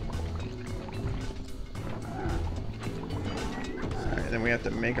 Alright, then we have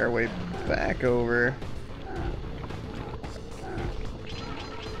to make our way back over.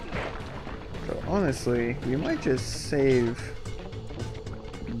 So honestly, we might just save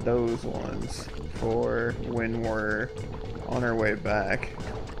those ones for when we're on our way back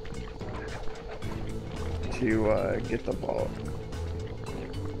to get the vault.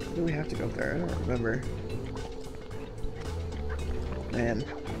 Do we have to go there? I don't remember. Man.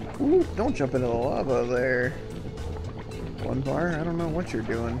 Ooh, don't jump into the lava there. One bar? I don't know what you're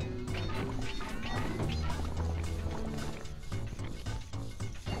doing.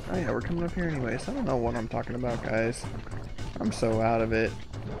 Oh yeah, we're coming up here anyways. I don't know what I'm talking about, guys. I'm so out of it.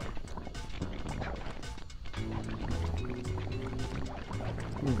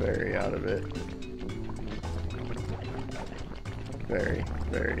 I'm very out of it. Very,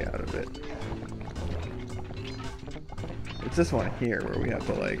 very out of it. It's this one here where we have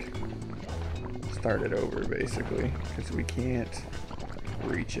to like start it over basically, because we can't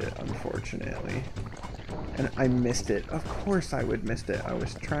reach it, unfortunately. And I missed it. Of course I would missed it. I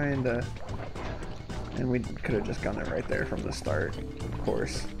was trying to, and we could have just gotten it right there from the start, of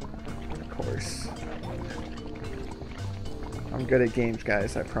course. course. I'm good at games,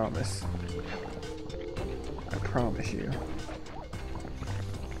 guys, I promise. I promise you.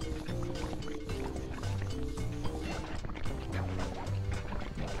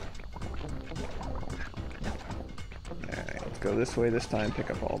 Alright, let's go this way this time,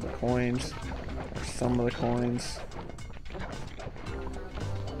 pick up all the coins. Or some of the coins.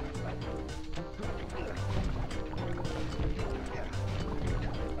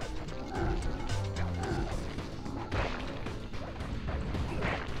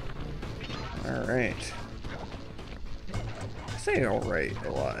 Alright. I say alright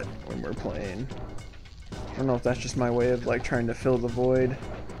a lot when we're playing. I don't know if that's just my way of like trying to fill the void.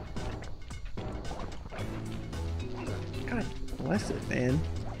 God bless it, man.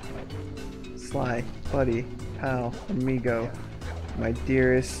 Sly, buddy, pal, amigo, my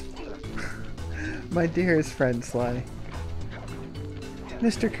dearest, my dearest friend Sly.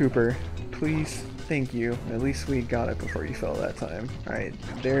 Mr. Cooper, please. Thank you. At least we got it before you fell that time. Alright,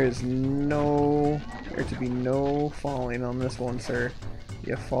 there to be no falling on this one, sir.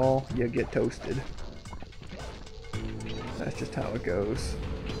 You fall, you get toasted. That's just how it goes.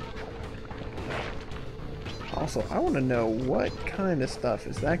 Also, I want to know what kind of stuff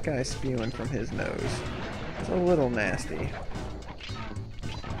is that guy spewing from his nose. It's a little nasty.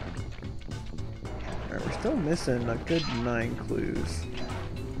 Alright, we're still missing a good 9 clues.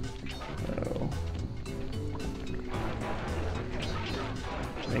 So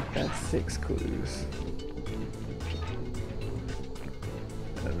make that 6 clues.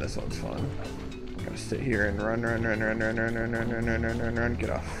 And this one's fun. Gotta sit here and run, get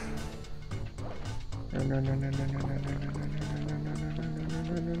off.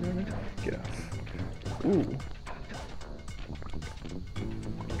 Get off. Ooh.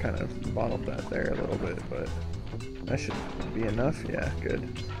 Kind of bottled that there a little bit, but that should be enough. Yeah, good.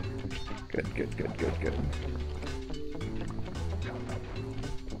 Good.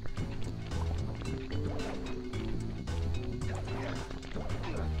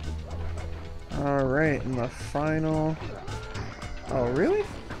 Alright, and the final... Oh, really?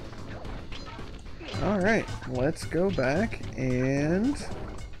 Alright, let's go back and...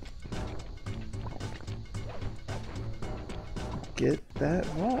 get that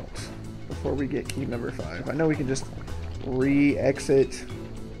vault before we get key number 5. I know we can just re-exit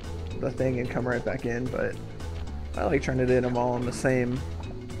the thing and come right back in, but I like trying to do them all in the same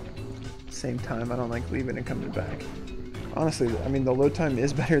time. I don't like leaving and coming back. Honestly, I mean, the load time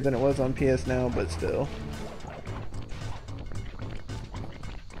is better than it was on PS Now, but still.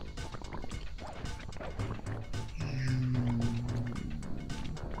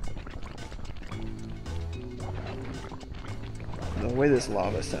 The way this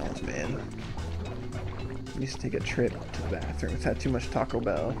lava sounds, man. I used to take a trip to the bathroom. It's had too much Taco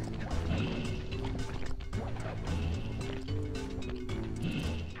Bell.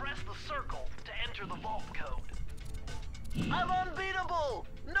 Press the circle to enter the vault code. I'm unbeatable!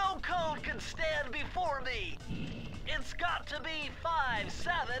 No code can stand before me! It's got to be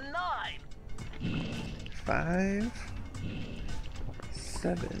 579! 5,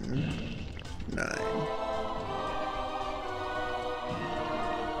 7, 9.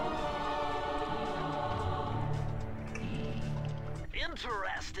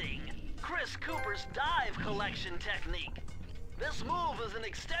 Interesting! Chris Cooper's dive collection technique. This move is an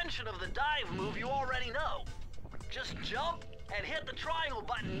extension of the dive move you already know. Just jump and hit the triangle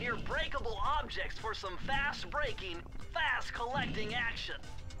button near breakable objects for some fast breaking, fast collecting action.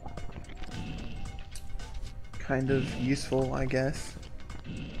 Kind of useful, I guess.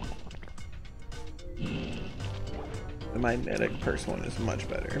 The magnetic purse one is much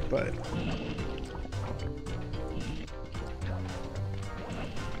better, but...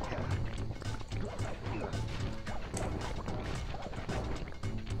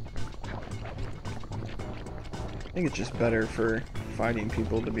 I think it's just better for fighting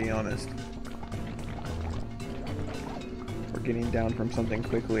people, to be honest. Or getting down from something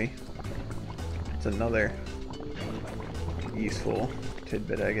quickly. It's another useful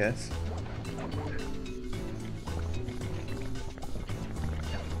tidbit, I guess.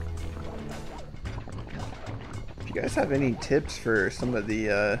 If you guys have any tips for some of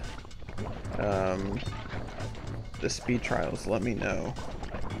the speed trials, let me know.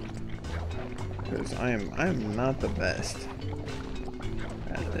 Because I am not the best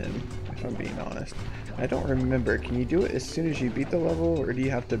at them, if I'm being honest. I don't remember, can you do it as soon as you beat the level, or do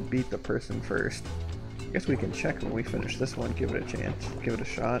you have to beat the person first? I guess we can check when we finish this one, give it a chance, give it a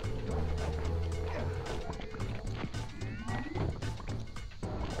shot.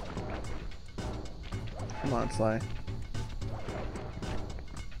 Come on, Sly.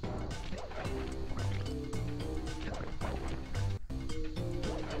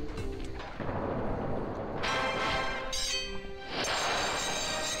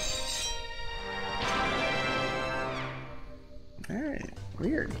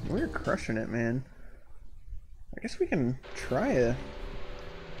 We're crushing it, man. I guess we can try a...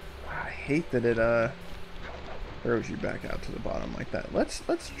 I hate that it throws you back out to the bottom like that. Let's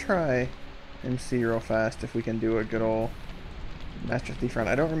try and see real fast if we can do a good old Master Thief run.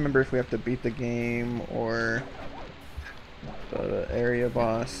 I don't remember if we have to beat the game or the area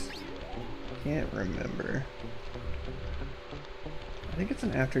boss. Can't remember. I think it's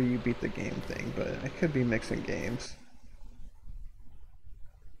an after you beat the game thing, but I could be mixing games.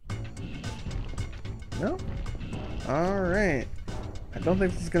 No? Alright. I don't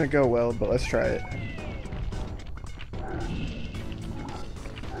think this is gonna go well, but let's try it.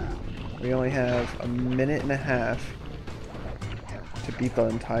 We only have a minute and a half to beat the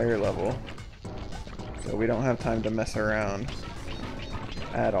entire level. So we don't have time to mess around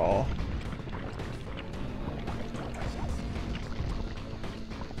at all.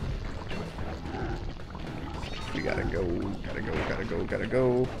 We gotta go, gotta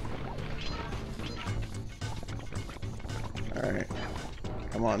go. Alright.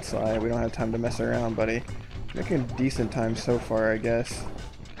 Come on, Sly. We don't have time to mess around, buddy. Making decent time so far, I guess.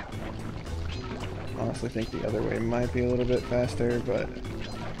 Honestly think the other way might be a little bit faster, but...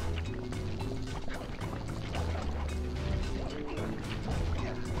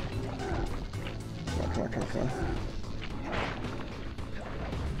 Come on.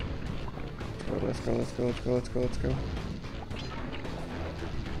 Let's go.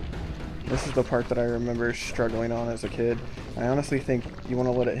 This is the part that I remember struggling on as a kid. I honestly think you want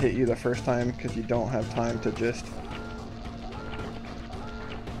to let it hit you the first time because you don't have time to just...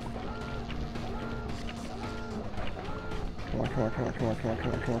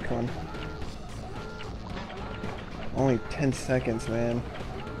 Come on. Only 10 seconds, man.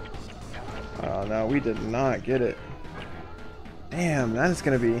 Oh no, we did not get it. Damn, that is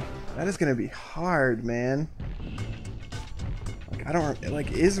gonna be hard, man. Like, I don't,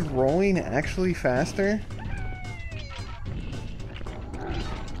 like, is rolling actually faster?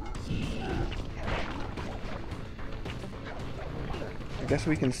 I guess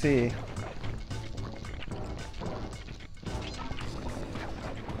we can see.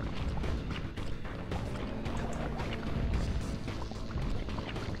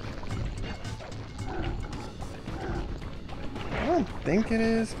 I don't think it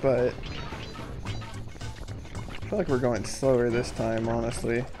is, but I feel like we're going slower this time,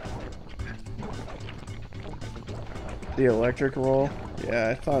 honestly. The electric roll? Yeah,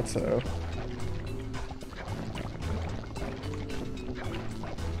 I thought so.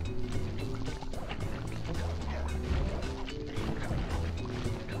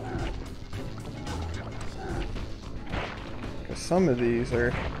 Because some of these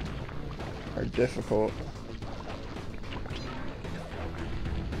are difficult.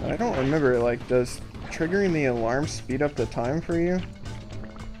 I don't remember, like, does triggering the alarm speed up the time for you?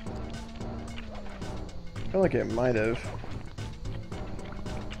 I feel like it might have.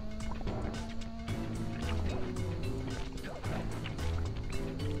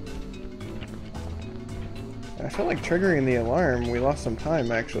 I feel like triggering the alarm, we lost some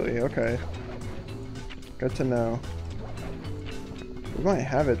time actually. Okay. Good to know. We might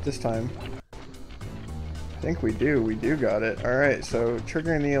have it this time. I think we do. We do got it. Alright, so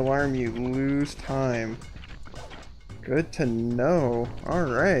triggering the alarm, you lose time. Good to know.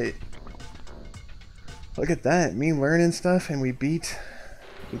 Alright. Look at that. Me learning stuff and we beat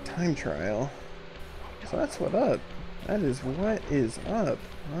the time trial. So that's what up. That is what is up.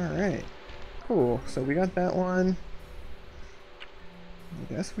 Alright. Cool. So we got that one.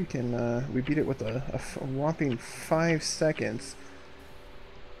 I guess we can, we beat it with a whopping 5 seconds.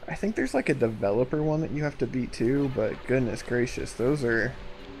 I think there's like a developer one that you have to beat too, but goodness gracious, those are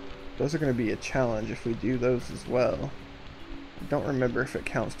going to be a challenge if we do those as well. I don't remember if it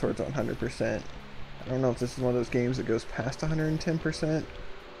counts towards 100%. I don't know if this is one of those games that goes past 110%,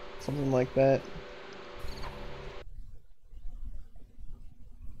 something like that.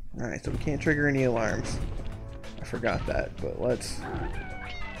 Alright, so we can't trigger any alarms. I forgot that, but let's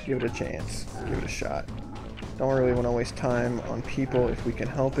give it a chance, give it a shot. Don't really want to waste time on people if we can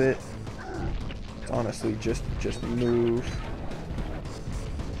help it. It's honestly just move.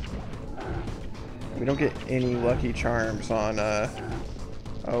 We don't get any lucky charms on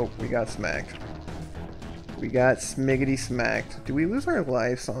oh, we got smacked. We got smiggity smacked. Do we lose our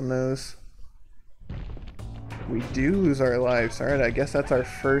lives on those? We do lose our lives. Alright, I guess that's our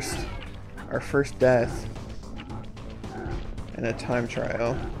first death in a time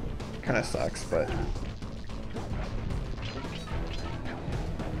trial. Kinda sucks, but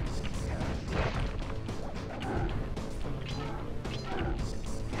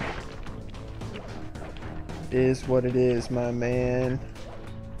is what it is, my man.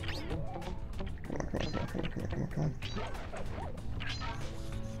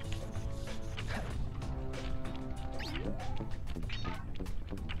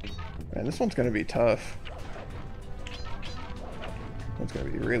 Man, this one's gonna be tough. It's gonna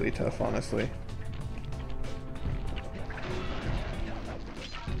be really tough, honestly.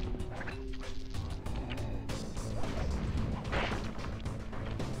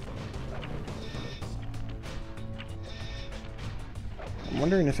 I'm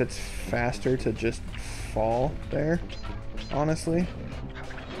wondering if it's faster to just fall there, honestly.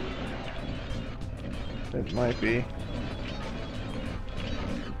 It might be.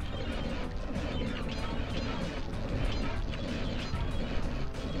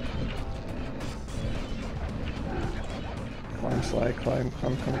 Climb, slide, climb,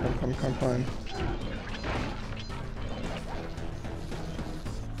 climb.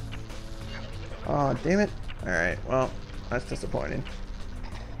 Aw, damn it. Alright, well, that's disappointing.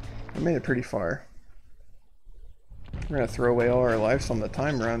 I made it pretty far. We're gonna throw away all our lives on the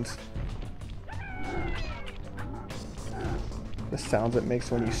time runs. The sounds it makes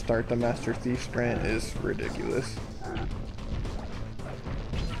when you start the Master Thief sprint is ridiculous.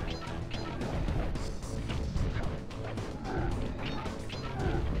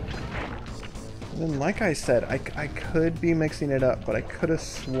 And then, like I said, I could be mixing it up, but I could have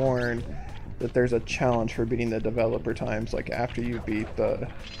sworn that there's a challenge for beating the developer times, like after you beat the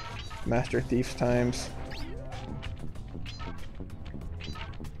Master Thief's times.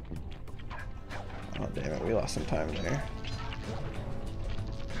 Oh damn it, we lost some time there.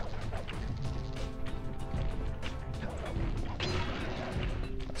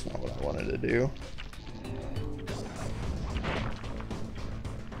 That's not what I wanted to do.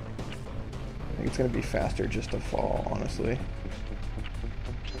 I think it's gonna be faster just to fall, honestly.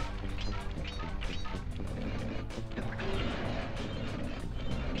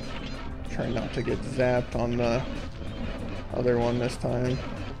 Try not to get zapped on the other one this time.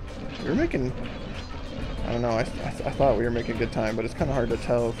 We were making... I don't know, I thought we were making good time, but it's kind of hard to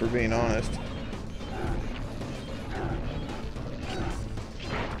tell if we're being honest.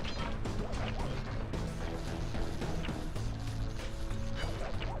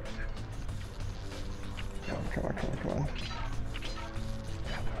 Come on.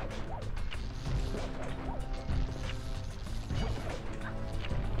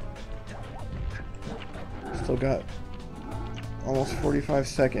 Still got almost 45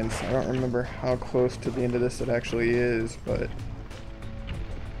 seconds. I don't remember how close to the end of this it actually is, but...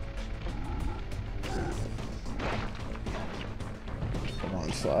 Come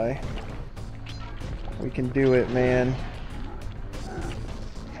on, Sly. We can do it, man.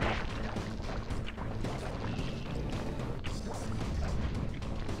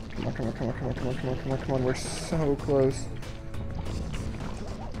 Come on. We're so close.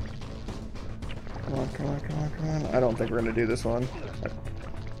 Come on. I don't think we're gonna do this one.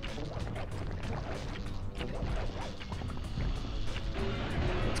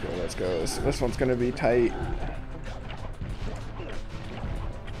 Let's go. This one's gonna be tight.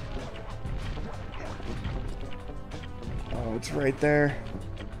 Oh, it's right there.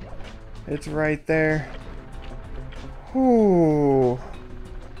 It's right there. Whoo.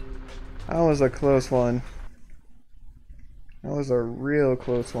 That was a close one. That was a real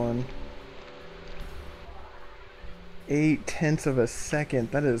close one. 0.8 of a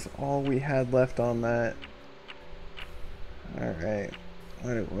second. That is all we had left on that. Alright.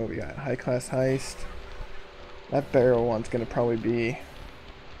 What we got? High class heist. That barrel one's gonna probably be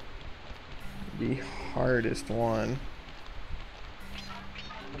the hardest one.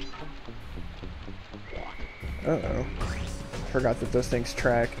 Uh-oh. Forgot that those things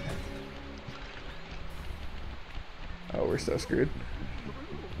track. Oh, we're so screwed.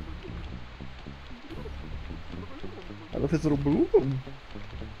 I love his little boom.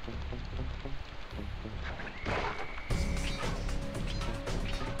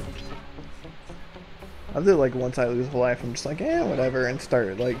 I feel like once I lose a life, I'm just like, eh, whatever, and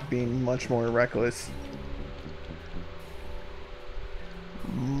start like being much more reckless.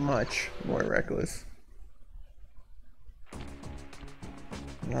 Much more reckless.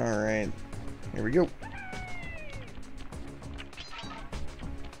 Alright, here we go.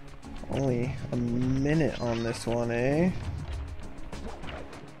 Only a minute on this one, eh?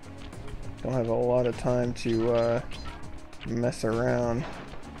 Don't have a lot of time to mess around.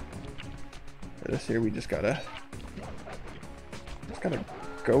 For this here, we just gotta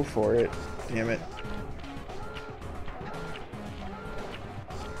go for it. Damn it.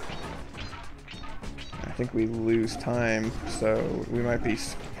 I think we lose time, so we might be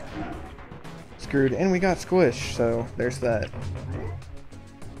screwed. And we got squished, so there's that.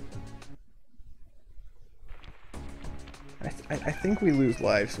 I think we lose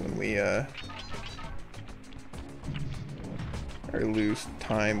lives when we, or or lose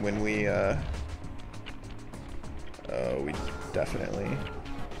time when we we definitely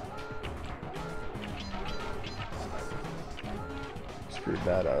screwed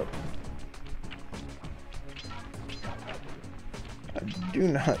that up. I do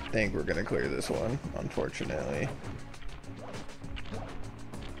not think we're gonna clear this one, unfortunately.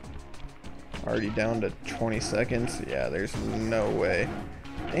 Already down to 20 seconds. Yeah, there's no way.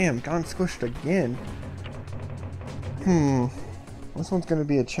 Damn, gone squished again. This one's gonna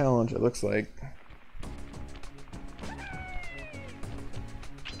be a challenge, it looks like.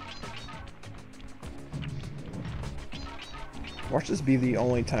 Watch this be the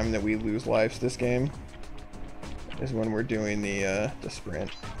only time that we lose lives this game, is when we're doing the sprint.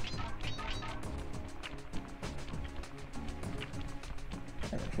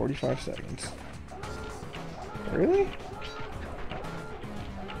 All right, 45 seconds. Really?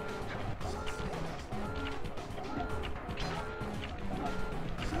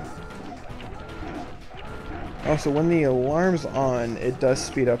 Oh, so when the alarm's on, it does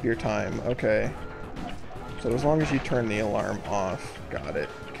speed up your time. Okay. So as long as you turn the alarm off. Got it.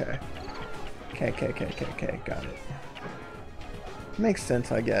 Okay. Okay. Got it. Makes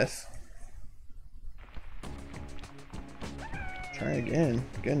sense, I guess. Try again.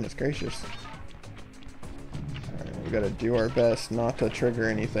 Goodness gracious. Alright, we gotta do our best not to trigger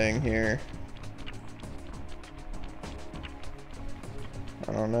anything here.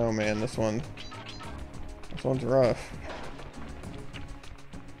 I don't know, man. This one's rough.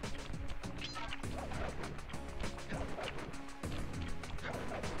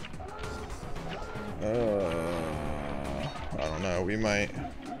 I don't know, we might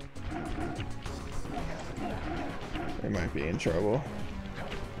be in trouble.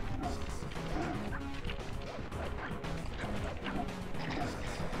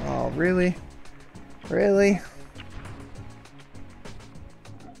 Oh, really? Really?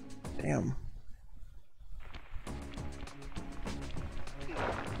 Damn.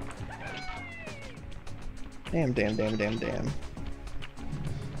 Damn.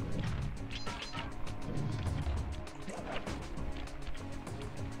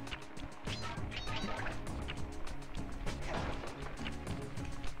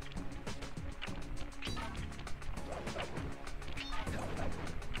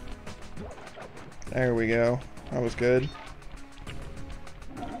 There we go. That was good.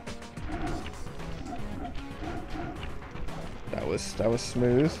 That was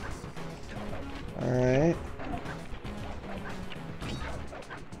smooth. All right.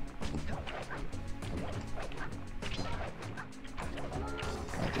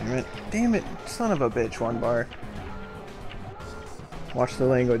 God damn it, son of a bitch, OneBar. Watch the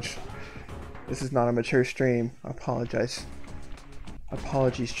language. This is not a mature stream. I apologize.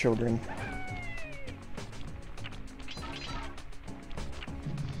 Apologies, children.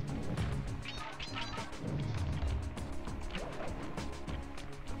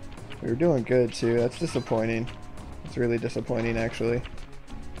 We were doing good too. That's disappointing. It's really disappointing, actually.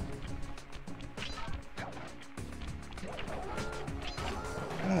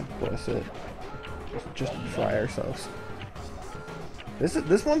 God bless it. Just fry ourselves.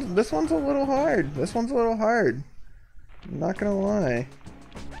 This one's a little hard. This one's a little hard. I'm not gonna lie.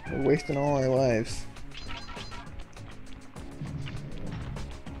 We're wasting all our lives.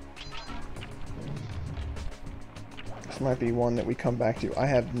 Might be one that we come back to. I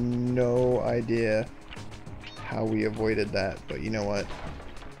have no idea how we avoided that, but you know what?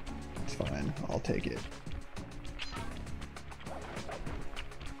 It's fine. I'll take it.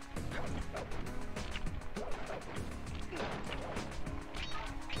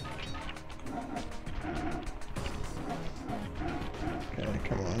 Okay,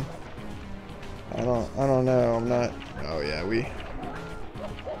 come on. I don't know. I'm not. Oh yeah, we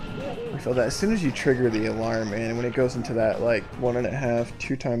feel that as soon as you trigger the alarm, man, when it goes into that like 1.5,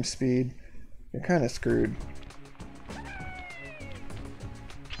 2 times speed, you're kind of screwed.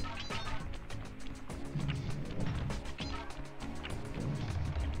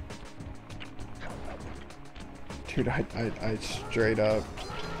 Dude, I straight up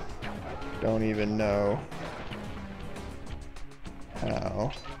don't even know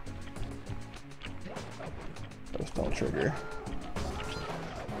how those don't trigger.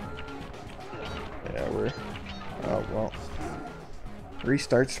 Yeah, we're... Oh, well.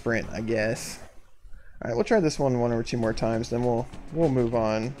 Restart sprint, I guess. Alright, we'll try this one or two more times, then we'll move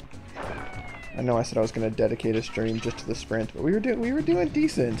on. I know I said I was going to dedicate a stream just to the sprint, but we were doing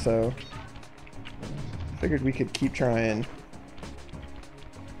decent, so... Figured we could keep trying.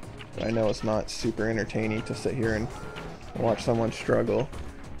 But I know it's not super entertaining to sit here and watch someone struggle.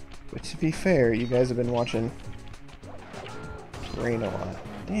 But to be fair, you guys have been watching Rain a lot.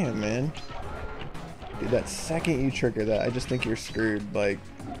 Damn, man. Dude, that second you trigger that, I just think you're screwed. Like,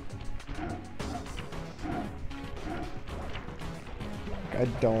 I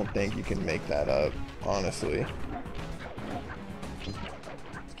don't think you can make that up, honestly.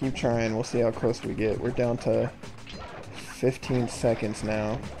 Let's keep trying. We'll see how close we get. We're down to 15 seconds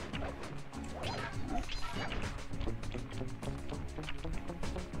now.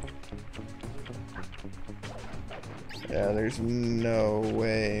 Yeah, there's no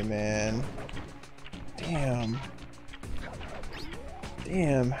way, man. Damn.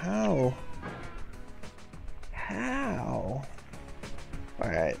 Damn, how? How?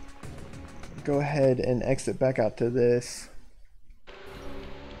 Alright. Go ahead and exit back out to this.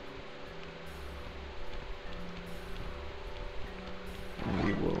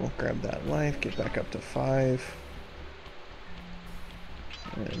 We will grab that life, get back up to 5.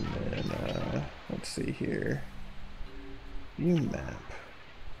 And then, let's see here. View map.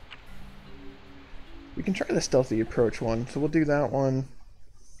 We can try the stealthy approach one, so we'll do that one.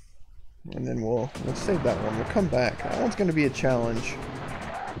 And then we'll save that one. We'll come back. That one's going to be a challenge.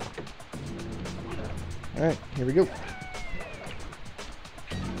 Alright, here we go.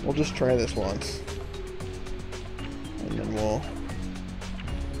 We'll just try this once. And then we'll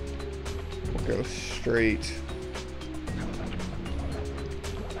go straight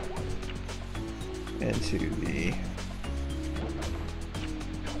into the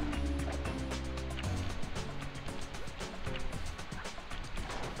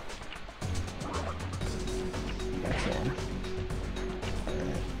next one.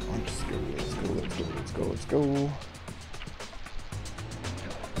 Alright, let's go.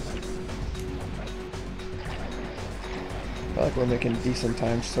 I feel like we're making decent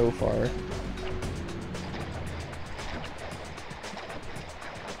time so far.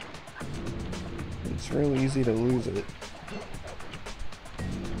 It's real easy to lose it.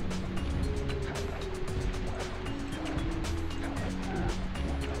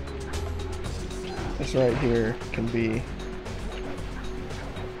 This right here can be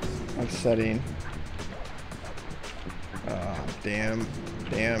upsetting. Damn.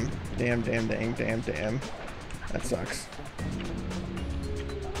 That sucks.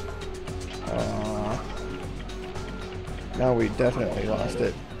 Now we definitely lost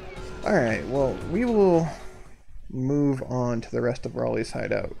it. Alright, well, we will move on to the rest of Raleigh's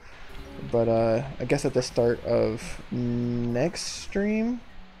hideout. But I guess at the start of next stream,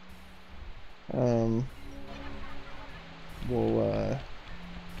 we'll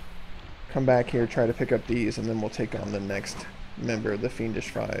come back here, try to pick up these, and then we'll take on the next member of the Fiendish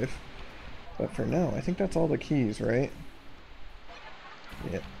Five. But for now, I think that's all the keys, right?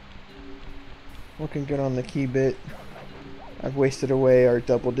 Yep. Looking good on the key bit. I've wasted away our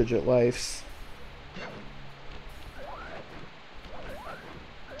double-digit lives.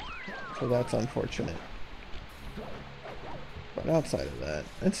 So that's unfortunate. But outside of that,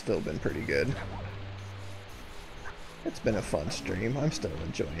 it's still been pretty good. It's been a fun stream. I'm still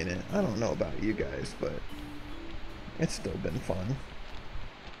enjoying it. I don't know about you guys, but it's still been fun.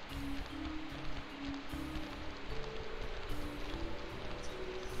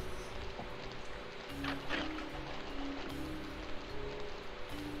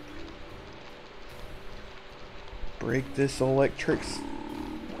 Break this electrics.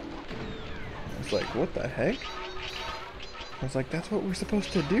 I was like, what the heck? I was like, that's what we're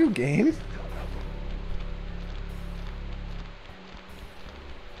supposed to do, game.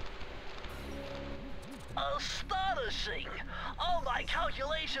 Astonishing! All my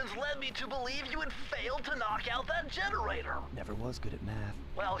calculations led me to believe you had failed to knock out that generator. Never was good at math.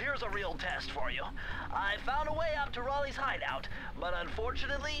 Well, here's a real test for you. I found a way up to Raleigh's hideout, but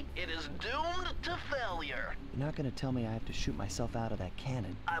unfortunately, it is doomed to failure. You're not gonna tell me I have to shoot myself out of that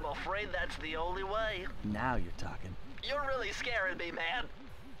cannon. I'm afraid that's the only way. Now you're talking. You're really scaring me, man.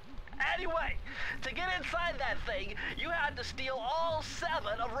 Anyway, to get inside that thing, you had to steal all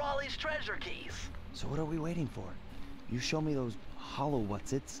 7 of Raleigh's treasure keys. So what are we waiting for? You show me those hollow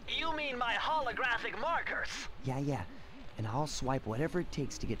what's-its. You mean my holographic markers? Yeah. And I'll swipe whatever it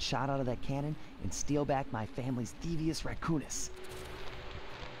takes to get shot out of that cannon and steal back my family's Thievius Raccoonus.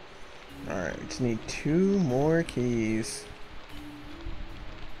 Alright, we just need 2 more keys.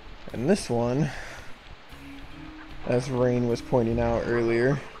 And this one, as Rain was pointing out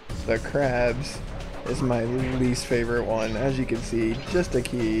earlier, the crabs is my least favorite one. As you can see, just a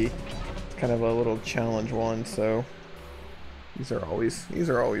key. It's kind of a little challenge one, so these are always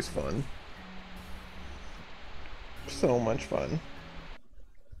fun. So much fun.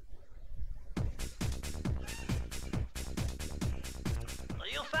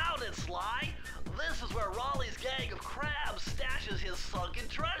 You found it, Sly. This is where Raleigh's gang of crabs stashes his sunken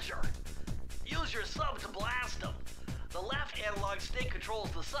treasure. Use your sub to blast him. The left analog stick controls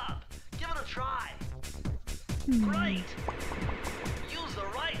the sub. Give it a try. Great! Use the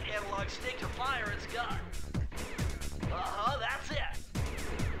right analog stick to fire its gun. That's it.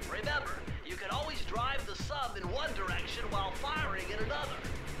 Remember, you can always drive the sub in one direction while firing in another.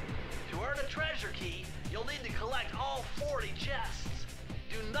 To earn a treasure key, you'll need to collect all 40 chests.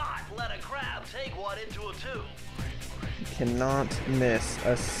 Do not let a crab take one into a tube. You cannot miss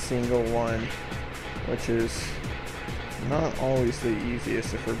a single one, which is not always the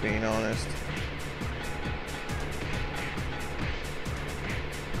easiest if we're being honest.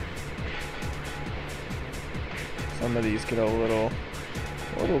 Some of these get a little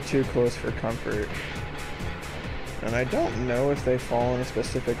too close for comfort. And I don't know if they fall in a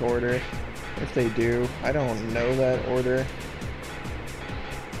specific order. If they do, I don't know that order.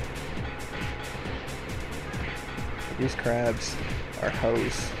 These crabs are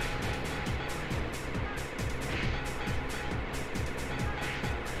hoes.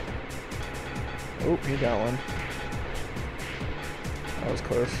 Oh, he got one. That was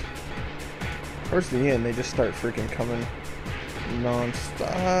close. Towards the end, they just start freaking coming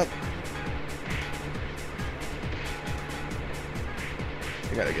non-stop.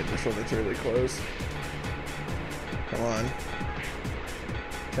 I gotta get this one that's really close. Come on.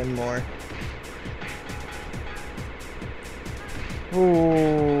 10 more.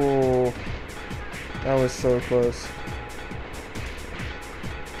 Ooh, that was so close.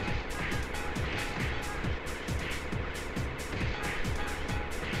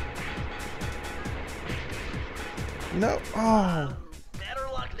 No. Oh. Better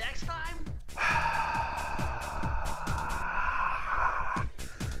luck next time?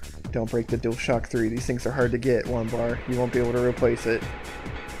 Don't break the DualShock 3. These things are hard to get, one bar. You won't be able to replace it.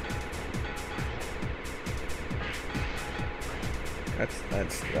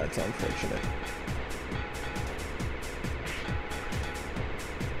 That's unfortunate.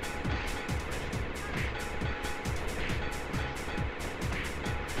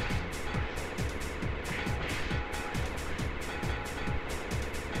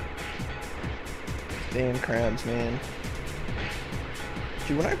 Damn crabs, man.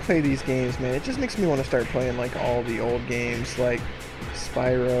 Dude, when I play these games, man, it just makes me want to start playing like all the old games, like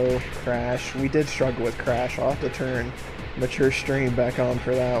Spyro, Crash. We did struggle with Crash. I'll have to turn Mature Stream back on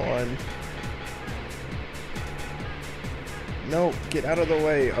for that one. Nope, get out of the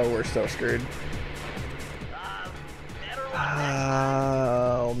way. Oh, we're so screwed.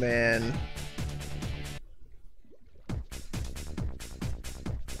 Oh, man.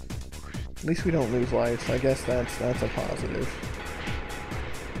 At least we don't lose lives. I guess that's a positive.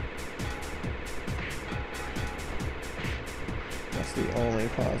 That's the only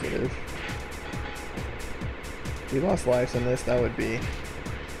positive. If we lost lives in this, that would be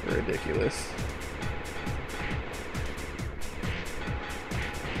ridiculous.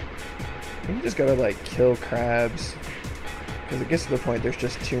 I think you just gotta like kill crabs, because it gets to the point there's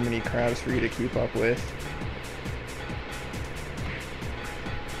just too many crabs for you to keep up with.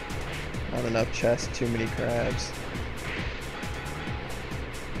 Not enough chests, too many crabs.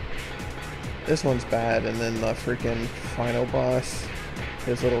 This one's bad, and then the freaking final boss,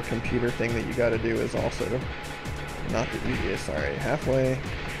 his little computer thing that you gotta do is also not the easiest. Alright, halfway.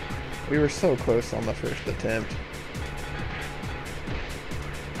 We were so close on the first attempt.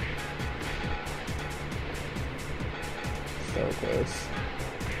 So close.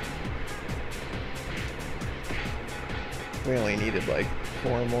 We only needed like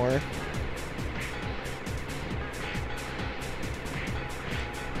 4 more.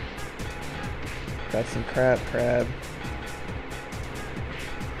 Got some crab.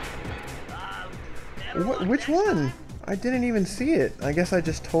 Which one? I didn't even see it. I guess I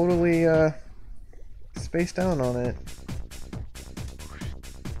just totally spaced out on it.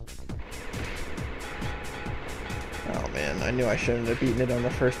 Oh man, I knew I shouldn't have beaten it on the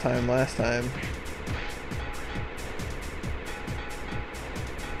first time last time.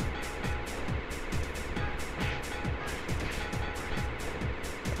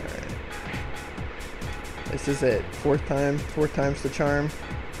 This is it. Fourth time's the charm.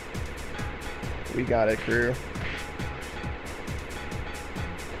 We got it, crew.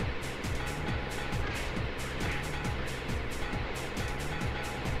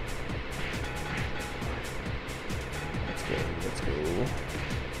 Let's go.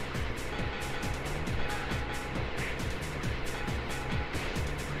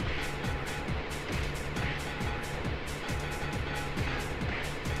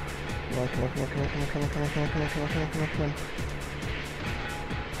 Come on.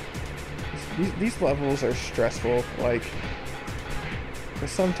 These levels are stressful. Like,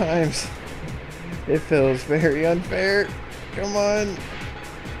 Because sometimes it feels very unfair. Come on.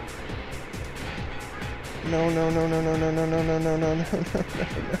 No, no, no, no, no, no, no, no, no, no, no, no, no, no,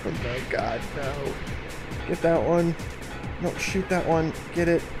 no, God, no. Get that one. No, shoot that one. Get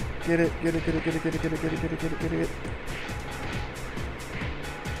it. Get it, get it, get it, get it, get it, get it, get it, get it, get it, get it.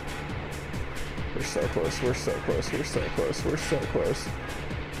 We're so close, we're so close, we're so close, we're so close.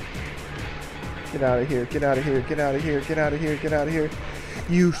 Get out of here, get out of here, get out of here, get out of here, get out of here.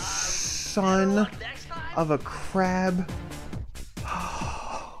 You son of a crab.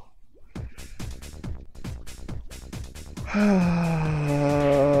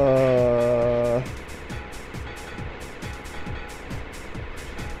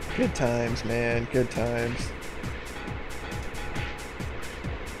 Good times, man, good times.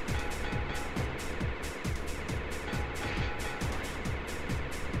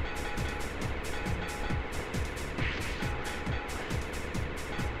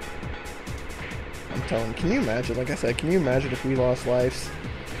 I'm telling, can you imagine, like I said, can you imagine if we lost lives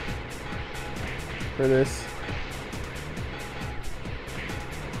for this?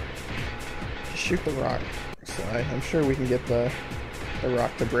 Just shoot the rock. So I'm sure we can get the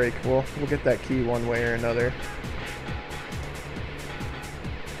rock to break. We'll get that key one way or another.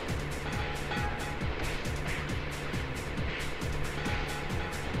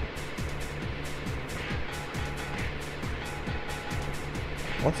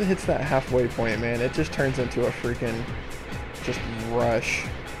 Once it hits that halfway point, man, it just turns into a freaking just rush.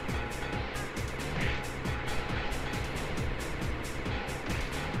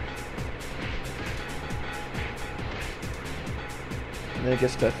 And then it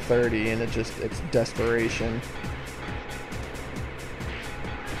gets to 30 and it's desperation.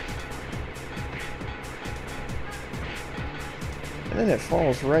 And then it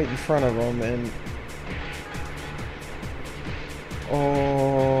falls right in front of them and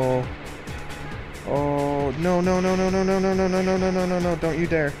oh no, no, no, no, no, no, no, no, no, no, no, no, no, no, don't you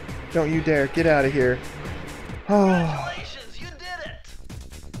dare. Don't you dare. Get out of here. Oh. Congratulations, you did it.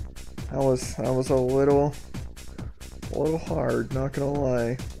 That was a little hard, not gonna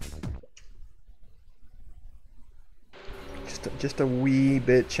lie. Just a wee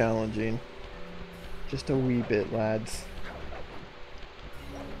bit challenging. Just a wee bit, lads.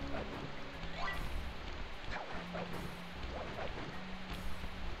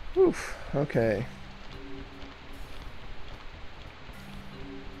 Oof, okay.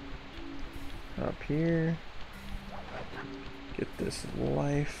 Up here. Get this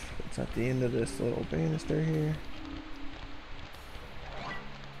life. It's at the end of this little banister here.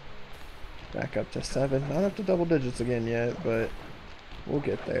 Back up to 7. Not up to double digits again yet, but we'll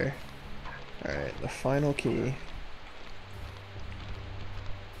get there. Alright, the final key.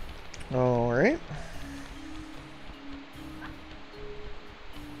 Alright.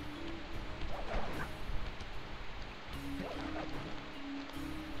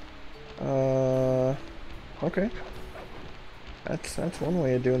 Okay. That's one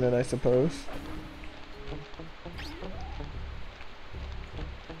way of doing it, I suppose.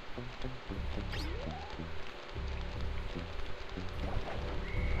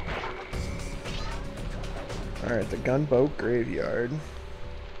 Alright, the gunboat graveyard.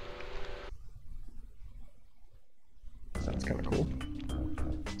 Sounds kind of cool.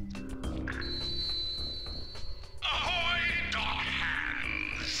 Ahoy, dog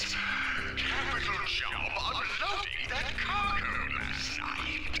hands! Capital job unloading that cargo last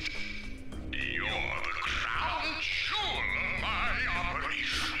night. You're the crown jewel of my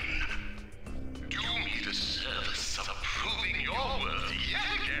operation. Do me the service of proving your worth yet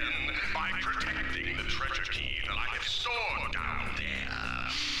again by protecting the treasure key that I have stored down there.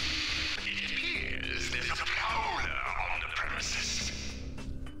 It appears there's a prowler on the premises.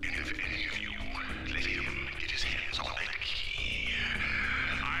 And if any of you let him get his hands on that key,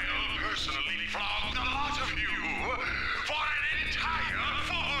 I'll personally flog the lot of you for an entire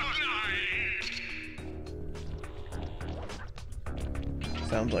fortnight.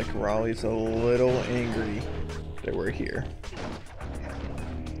 Sounds like Raleigh's a little angry that we're here.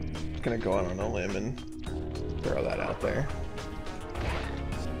 Gonna go out on a limb and throw that out there.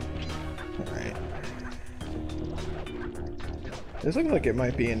 Alright. This looks like it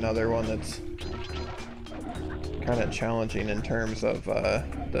might be another one that's kind of challenging in terms of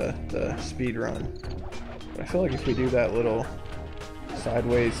the speed run. But I feel like if we do that little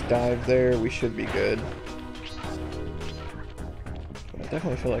sideways dive there, we should be good. But I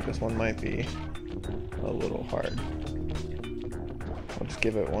definitely feel like this one might be a little hard. I'll just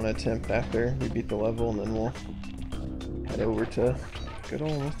give it one attempt after we beat the level, and then we'll head over to good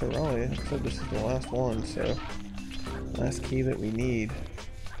old Mr. Raleigh. Like I said, this is the last one, so last key that we need.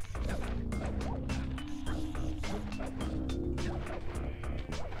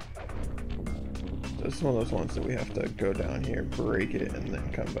 is one of those ones that we have to go down here, break it, and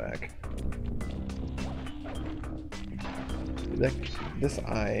then come back. This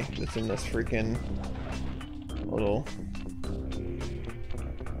eye that's in this freaking little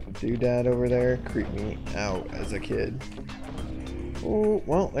doodad over there creeped me out as a kid. Oh,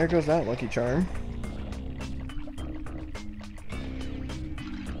 well, there goes that lucky charm.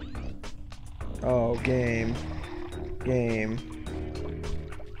 Oh, game. Game.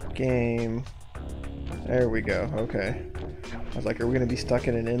 Game. There we go, okay. I was like, are we gonna be stuck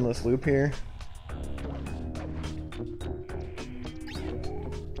in an endless loop here?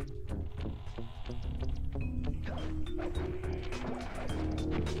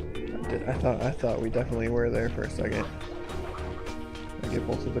 I thought we definitely were there for a second. Did I get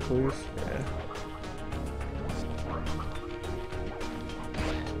both of the clues? Yeah.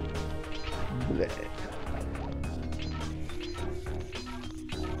 Bleh.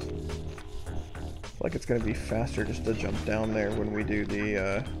 Like it's gonna be faster just to jump down there when we do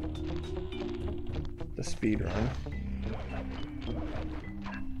the speed run.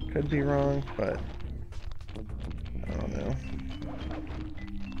 Could be wrong, but I don't know.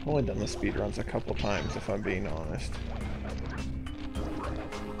 I've only done the speed runs a couple times, if I'm being honest.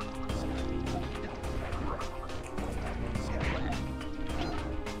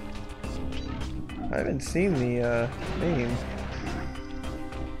 I haven't seen the main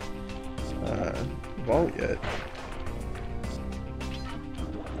vault yet.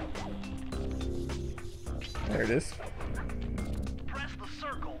 There it is. Press the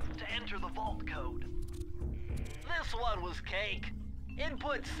circle to enter the vault code. This one was cake.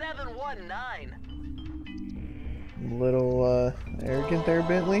 Input 719. Little arrogant there,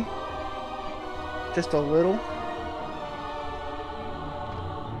 Bentley. Just a little.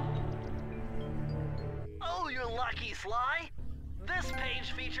 Oh, you're lucky, Sly. This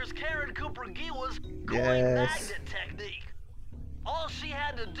page features Karen Cooper-Giwa's coin Yes. magnet technique. All she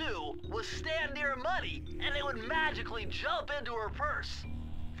had to do was stand near money, and it would magically jump into her purse.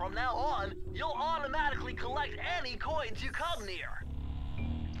 From now on, you'll automatically collect any coins you come near.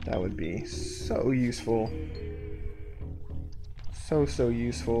 That would be so useful. So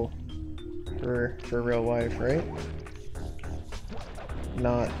useful for real life, right?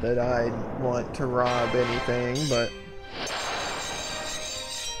 Not that I'd want to rob anything, but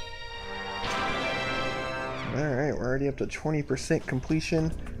alright, we're already up to 20%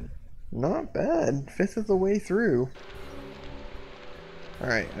 completion. Not bad. 1/5 of the way through.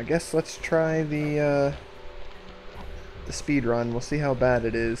 Alright, I guess let's try the speed run. We'll see how bad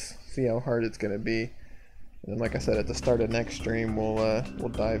it is. See how hard it's gonna be. And then, like I said, at the start of next stream, we'll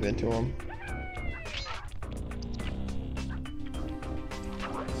dive into them.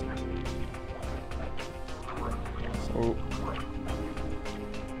 Oh.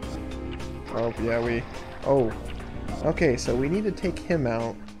 Oh, yeah, we... Oh. Okay, so we need to take him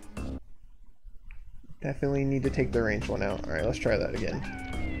out. Definitely need to take the range one out. Alright, let's try that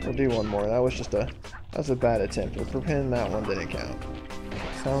again. We'll do one more. That was just a... That was a bad attempt. We'll pretend that one didn't count.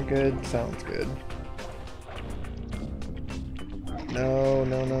 Sound good? Sounds good. No.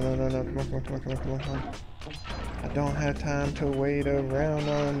 Come on. I don't have time to wait around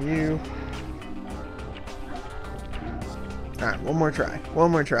on you. Alright, one more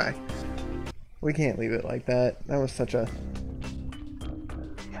try. We can't leave it like that. That was such a...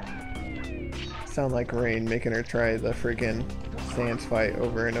 Sound like Rain making her try the freaking stance fight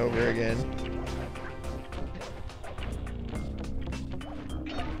over and over again.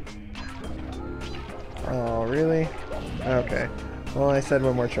 Oh, really? Okay. Well, I said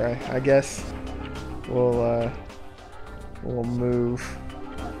one more try. I guess we'll move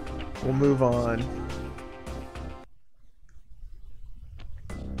on.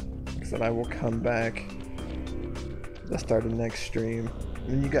 Like I said, I will come back at the start of next stream,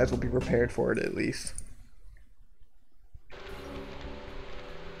 and you guys will be prepared for it at least.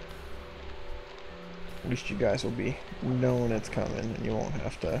 At least you guys will be knowing it's coming, and you won't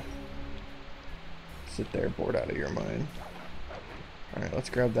have to sit there bored out of your mind. Alright, let's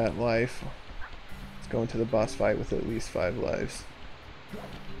grab that life. Let's go into the boss fight with at least 5 lives.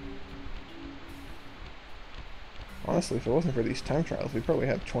 Honestly, if it wasn't for these time trials, we'd probably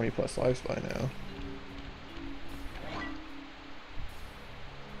have 20 plus lives by now.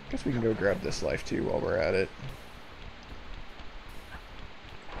 Guess we can go grab this life too while we're at it.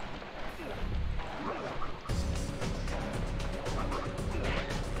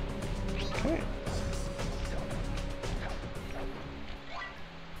 Okay.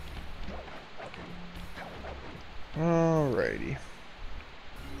 Alrighty.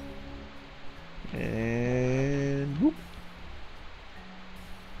 And whoop.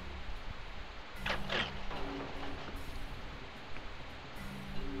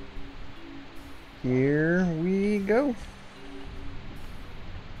 Here we go.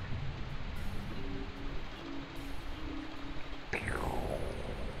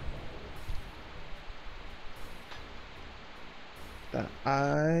 The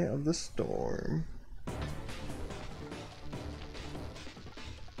eye of the storm.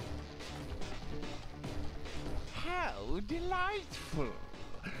 How delightful!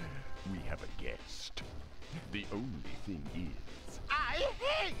 We have a guest. The only thing is, I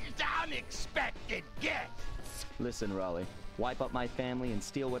hate unexpected guests! Listen, Raleigh. Wipe up my family and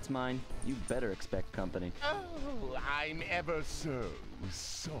steal what's mine? You better expect company. Oh, I'm ever so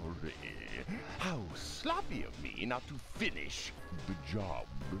sorry. How sloppy of me not to finish the job.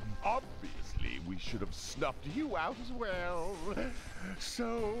 Obviously, we should have snuffed you out as well.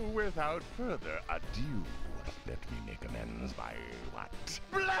 So, without further ado, let me make amends by what?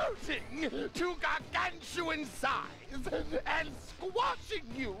 Bloating to gargantuan size and squashing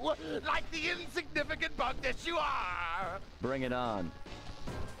you like the insignificant bug that you are! Bring it on.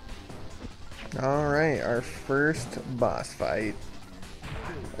 Alright, our first boss fight.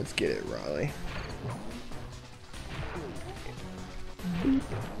 Let's get it, Raleigh. Boop.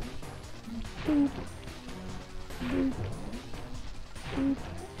 Boop. Boop. Boop.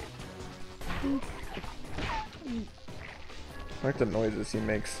 Boop. I like the noises he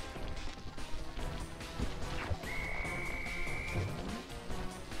makes.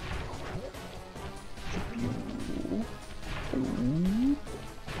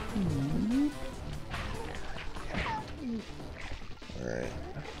 Alright.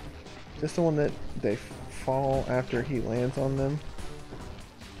 Is this the one that they fall after he lands on them?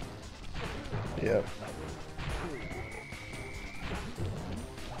 Yep.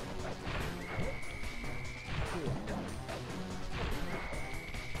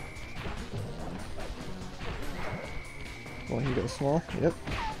 Well, he goes small. Yep.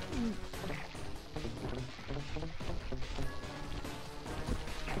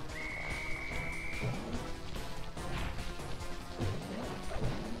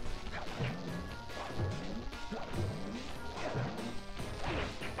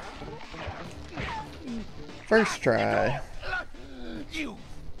 First try. You've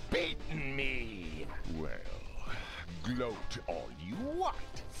beaten me. Well, gloat all you want,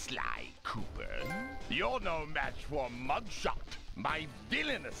 Sly Cooper. You're no match for Mugshot, my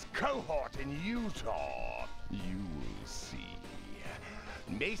villainous cohort in Utah. You will see.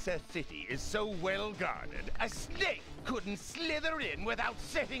 Mesa City is so well guarded, a snake couldn't slither in without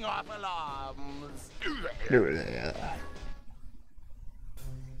setting off alarms.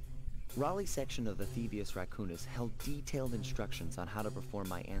 Raleigh's section of the Thievius Raccoonus held detailed instructions on how to perform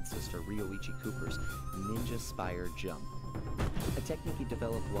my ancestor Ryoichi Cooper's Ninja Spire Jump, a technique he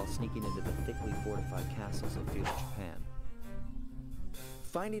developed while sneaking into the thickly fortified castles of feudal Japan.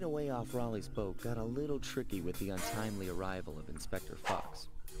 Finding a way off Raleigh's boat got a little tricky with the untimely arrival of Inspector Fox,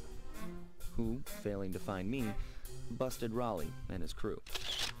 who, failing to find me, busted Raleigh and his crew.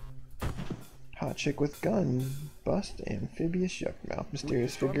 Hot chick with gun, bust amphibious yuckmouth.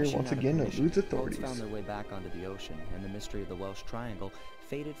 Mysterious figure once again eludes authorities. Boats found their way back onto the ocean, and the mystery of the Welsh Triangle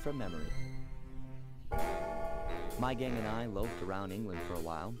faded from memory. My gang and I loafed around England for a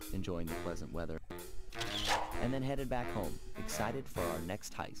while, enjoying the pleasant weather, and then headed back home, excited for our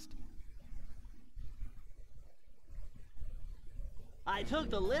next heist. I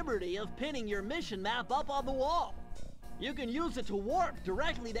took the liberty of pinning your mission map up on the wall. You can use it to warp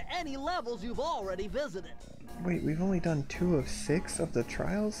directly to any levels you've already visited. Wait, we've only done 2 of 6 of the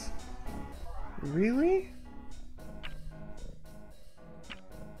trials? Really?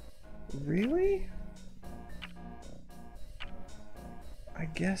 Really? I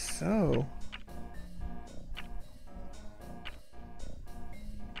guess so.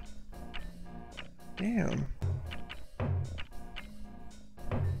 Damn.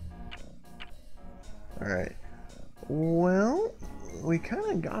 Alright. Well, we kind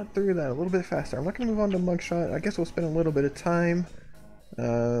of got through that a little bit faster. I'm not going to move on to Mugshot. I guess we'll spend a little bit of time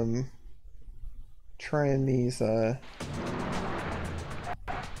trying these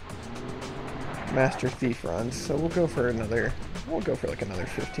Master Thief runs. So we'll go for like another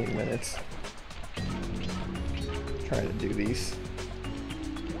 15 minutes trying to do these.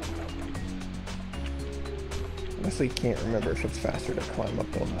 Honestly, can't remember if it's faster to climb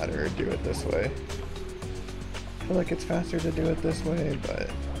up the ladder or do it this way. I feel like it's faster to do it this way, but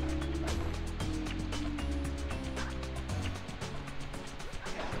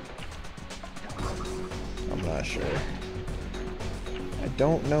I'm not sure. I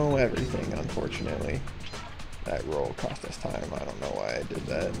don't know everything, unfortunately. That roll cost us time. I don't know why I did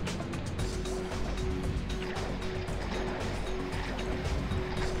that.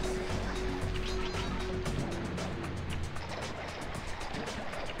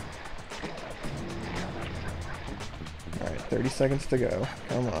 30 seconds to go.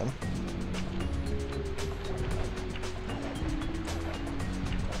 Come on.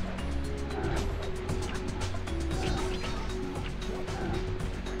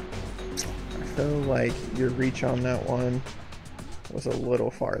 I feel like your reach on that one was a little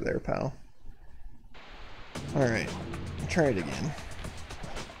far there, pal. Alright, try it again.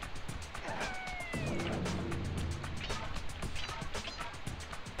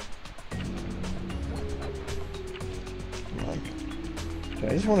 Come on. I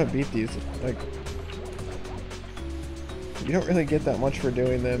just want to beat these. Like, you don't really get that much for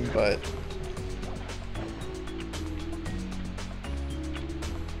doing them, but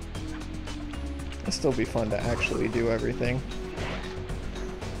it'll still be fun to actually do everything.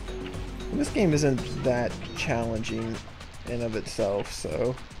 This game isn't that challenging in of itself,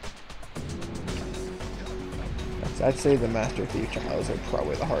 so I'd say the Master Thief trials are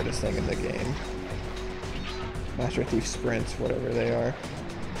probably the hardest thing in the game. Master Thief sprints, whatever they are.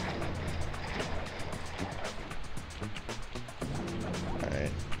 Alright.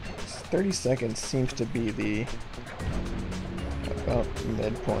 30 seconds seems to be the about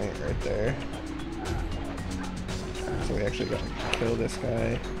midpoint right there. So we actually gotta kill this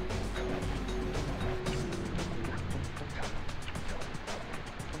guy.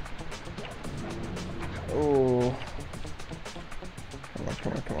 Oh. Come on,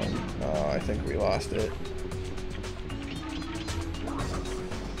 come on, come on. Oh, I think we lost it.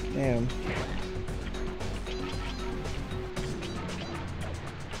 Damn.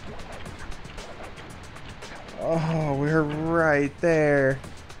 Oh, we're right there.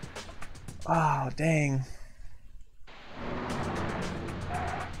 Oh, dang.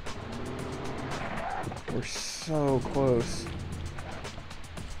 We're so close.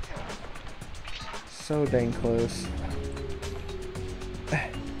 So dang close.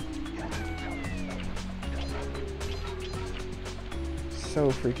 So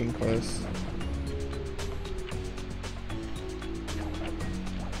freaking close.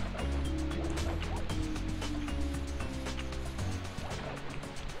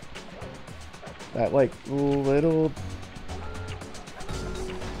 That like little...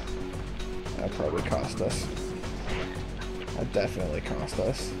 That probably cost us. That definitely cost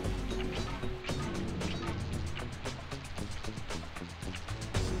us.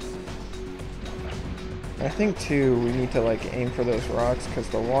 I think too we need to like aim for those rocks because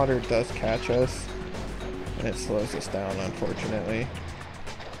the water does catch us and it slows us down, unfortunately.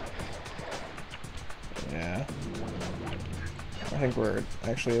 Yeah. I think we're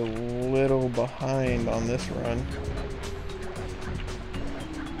actually a little behind on this run.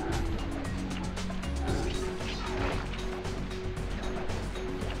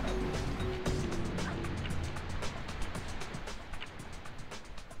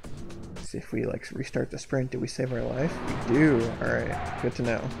 See if we like restart the sprint. Did we save our life? We do. Alright, good to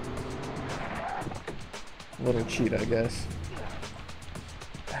know. A little cheat, I guess.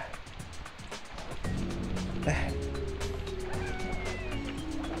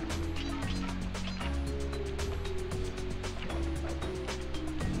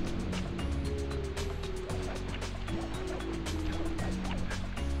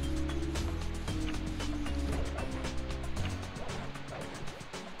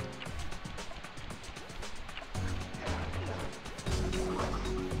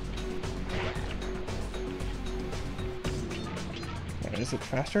 Is it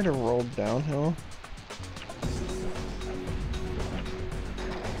faster to roll downhill?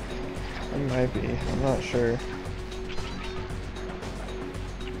 It might be. I'm not sure.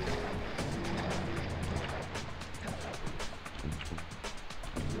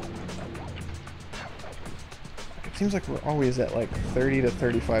 It seems like we're always at like 30 to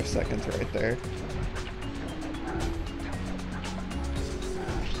 35 seconds right there.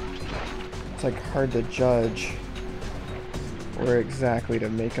 It's like hard to judge where exactly to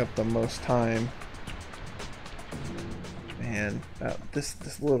make up the most time. Man,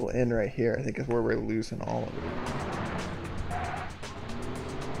 this little end right here I think is where we're losing all of it.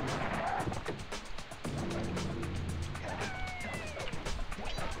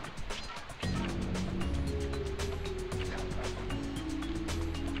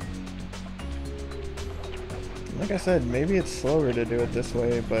 Like I said, maybe it's slower to do it this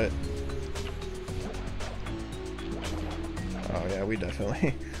way, but oh yeah, we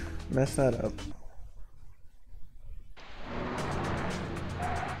definitely messed that up.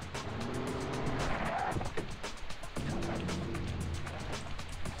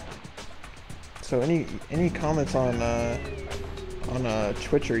 So any comments on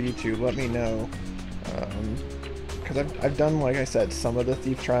Twitch or YouTube, let me know. Because I've done, like I said, some of the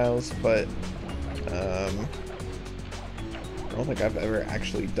Thief trials, but don't think I've ever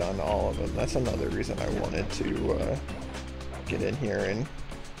actually done all of them. That's another reason I wanted to get in here and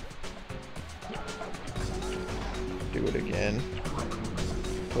do it again.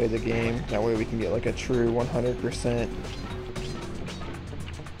 Play the game. That way we can get like a true 100%.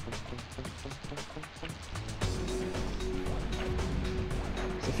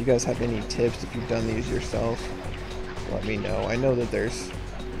 So if you guys have any tips, if you've done these yourself, let me know. I know that there's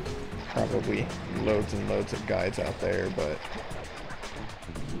probably loads and loads of guides out there, but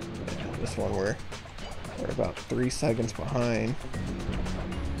yeah, this one we're about 3 seconds behind.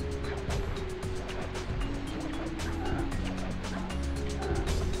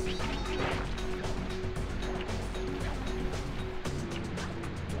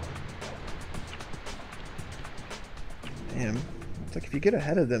 Damn, it's like if you get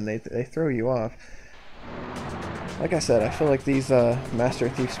ahead of them, they throw you off. Like I said, I feel like these Master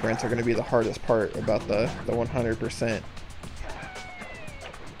Thief sprints are going to be the hardest part about the 100%.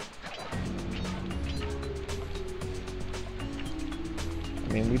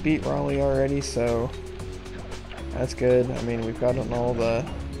 I mean, we beat Raleigh already, so that's good. I mean, we've gotten all the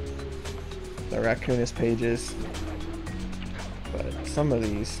Raccoonus pages, but some of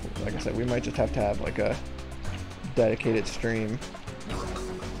these, like I said, we might just have to have like a dedicated stream.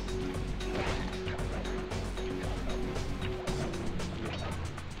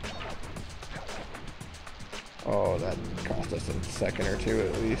 Oh, that cost us a second or two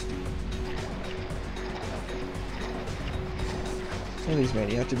at least. Some of these, man,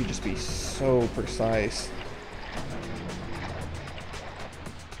 you have to just be so precise.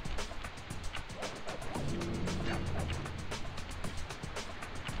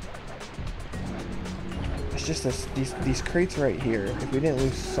 It's just these crates right here. If we didn't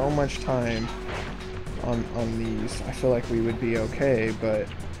lose so much time on these, I feel like we would be okay, but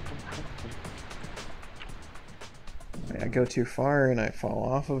I go too far and I fall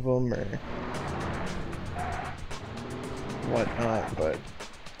off of them or whatnot, but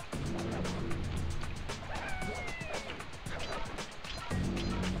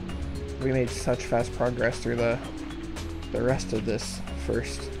we made such fast progress through the rest of this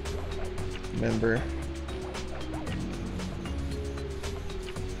first member.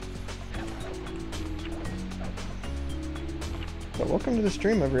 But welcome to the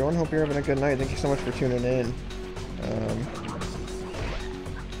stream, everyone. Hope you're having a good night. Thank you so much for tuning in.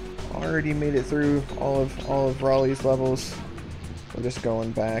 Already made it through all of Raleigh's levels. We're just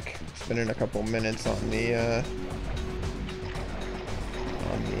going back, spending a couple minutes on the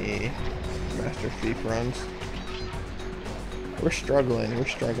Master Thief runs. We're struggling. We're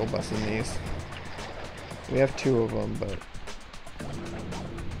struggle busting these. We have 2 of them, but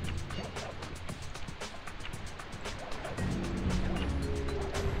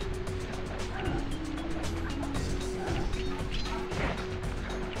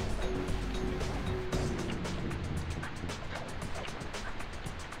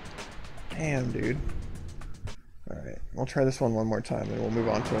damn, dude. Alright, we'll try this one more time and we'll move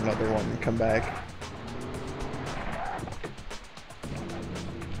on to another one and come back.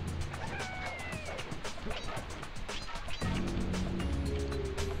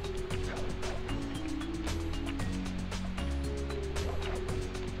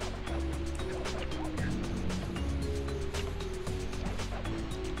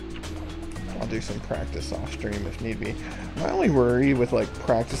 I'll do some practice off stream if need be. My only worry with like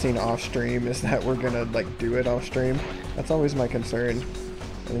practicing off stream is that we're gonna like do it off stream. That's always my concern.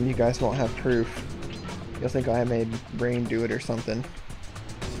 And then you guys won't have proof. You'll think I made Brain do it or something.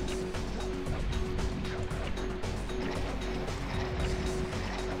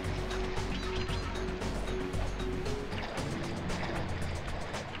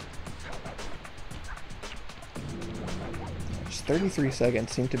 Just 33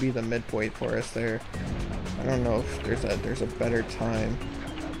 seconds seem to be the midpoint for us there. I don't know if there's a better time.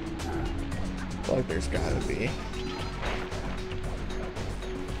 I feel like there's gotta be.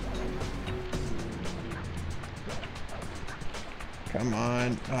 Come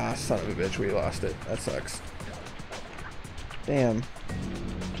on. Ah, son of a bitch, we lost it. That sucks. Damn.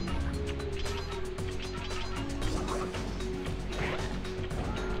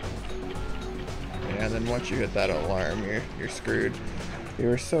 Yeah, and then once you hit that alarm, you're screwed. You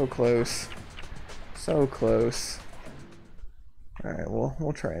were so close. So close. Alright,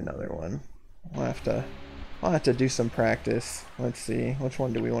 we'll try another one. I'll have to do some practice. Let's see, which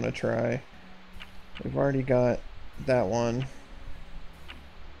one do we want to try? We've already got that one.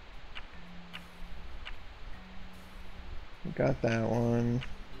 We got that one.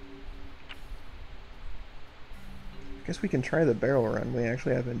 guess we can try the barrel run. We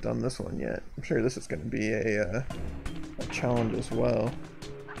actually haven't done this one yet. I'm sure this is going to be a challenge as well.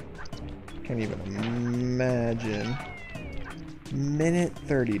 Can't even imagine. Minute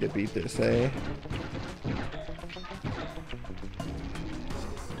 30 to beat this, eh?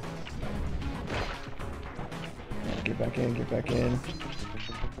 Get back in, get back in.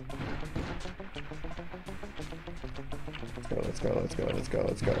 Let's go, let's go, let's go,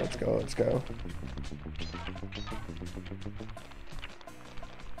 let's go, let's go, let's go.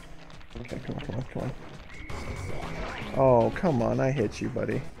 Okay, come on, come on, come on. Oh, come on, I hit you,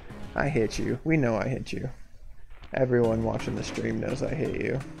 buddy. I hit you. We know I hit you. Everyone watching the stream knows I hit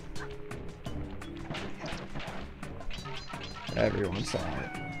you. Everyone saw it.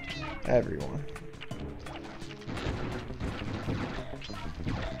 Everyone.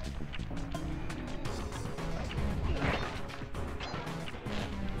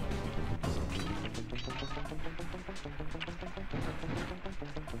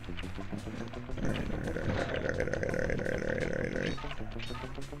 Alright.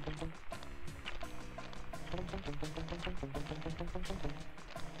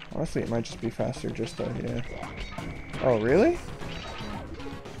 Honestly, it might just be faster just to, yeah. Oh, really?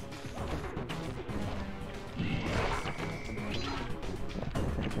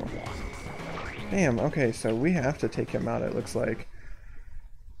 Damn, okay, so we have to take him out, it looks like.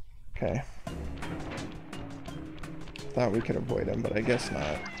 Okay. Thought we could avoid him, but I guess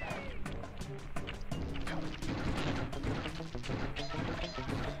not.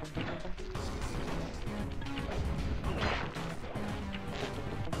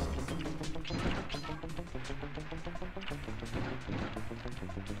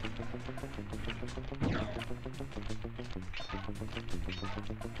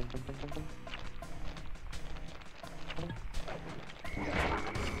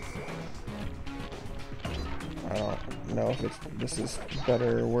 I don't know if this is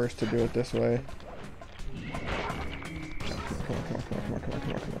better or worse to do it this way. Come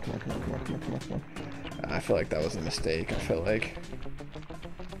on. I feel like that was a mistake. I feel like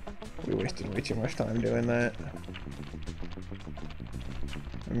we wasted way too much time doing that.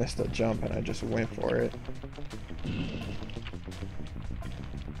 I missed a jump and I just went for it.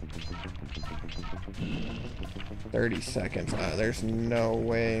 $30 seconds. There's no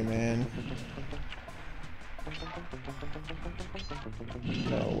way, man.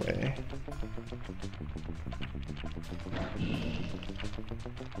 No way.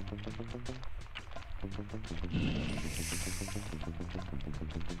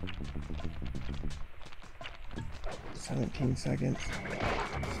 $17 seconds.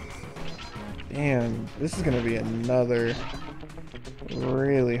 Damn, this is gonna be another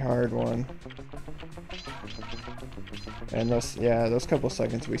really hard one. And those couple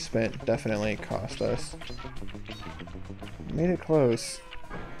seconds we spent definitely cost us. Made it close.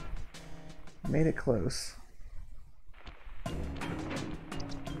 Made it close.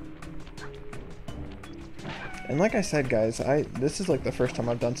 And like I said, guys, this is like the first time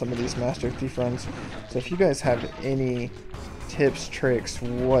I've done some of these Master Thief runs. So if you guys have any tips, tricks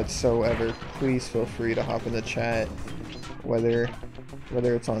whatsoever, please feel free to hop in the chat. Whether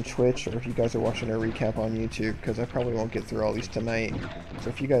it's on Twitch or if you guys are watching a recap on YouTube, because I probably won't get through all these tonight. So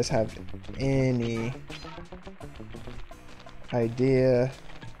if you guys have any idea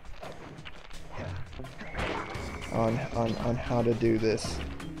on how to do this,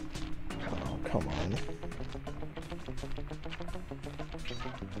 oh, come on.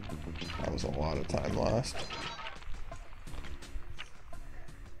 That was a lot of time lost.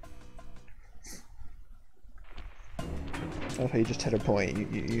 I love how you just hit a point,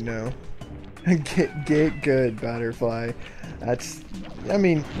 you know. Get good, Butterfly. That's, I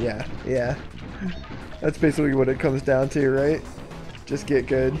mean, yeah. That's basically what it comes down to, right? Just get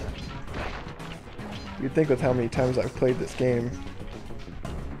good. You'd think with how many times I've played this game,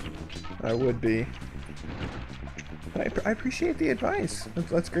 I would be. But I appreciate the advice.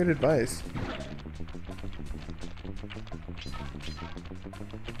 That's great advice.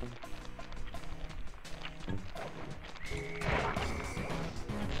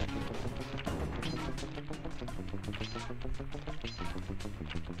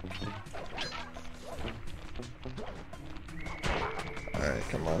 Alright,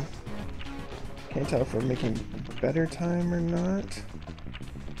 come on. Can't tell if we're making better time or not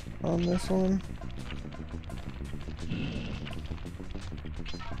on this one.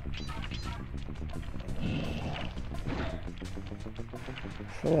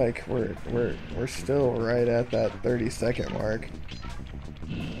 I feel like we're still right at that 30-second mark.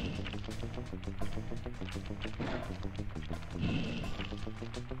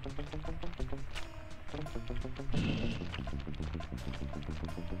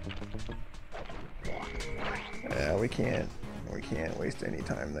 we can't waste any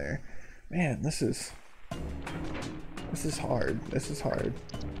time there. Man, this is hard. This is hard.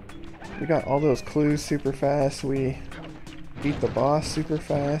 We got all those clues super fast. We beat the boss super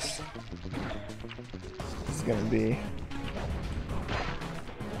fast. This is gonna be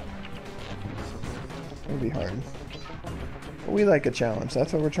hard. But we like a challenge.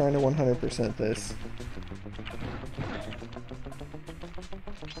 That's why we're trying to 100% this.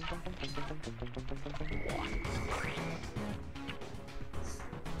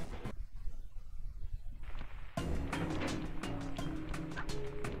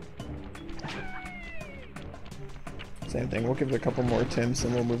 Same thing, we'll give it a couple more attempts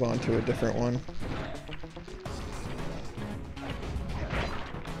and we'll move on to a different one.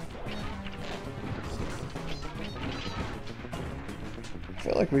 I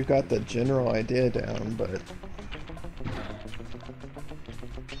feel like we've got the general idea down, but...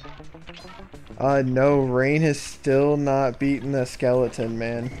 no, Rain has still not beaten the skeleton,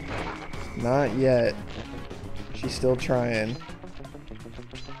 man. Not yet. She's still trying.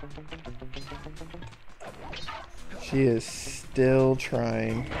 She is still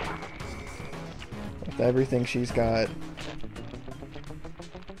trying with everything she's got.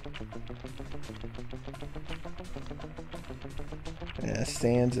 Yeah,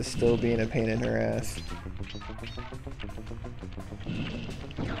 Sans is still being a pain in her ass.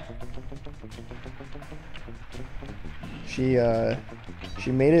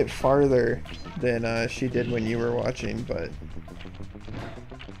 She made it farther than she did when you were watching, but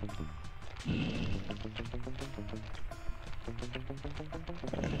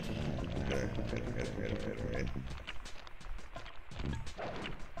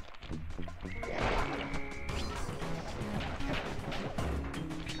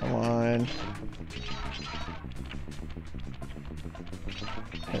come on.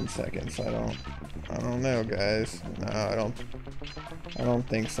 10 seconds. I don't know, guys. No, I don't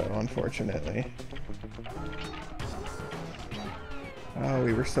think so, unfortunately. Oh,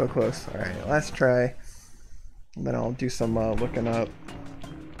 we were so close. Alright, last try. And then I'll do some looking up.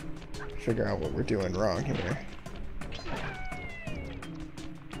 Figure out what we're doing wrong here.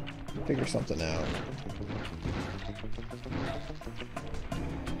 Figure something out.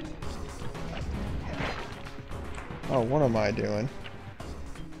 Oh, what am I doing?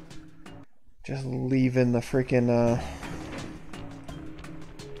 Just leaving the freaking,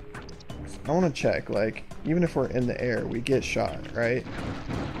 I want to check, like, even if we're in the air, we get shot, right?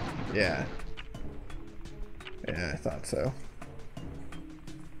 Yeah. Yeah, I thought so.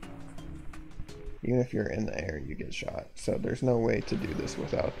 Even if you're in the air, you get shot. So there's no way to do this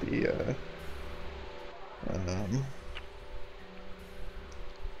without the,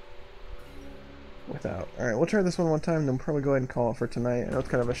 Alright, we'll try this one time, then probably go ahead and call it for tonight. I know it's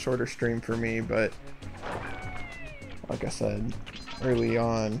kind of a shorter stream for me, but like I said early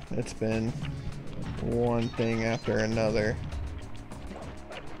on, it's been one thing after another.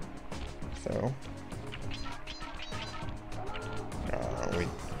 So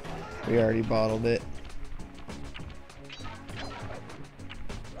we already bottled it.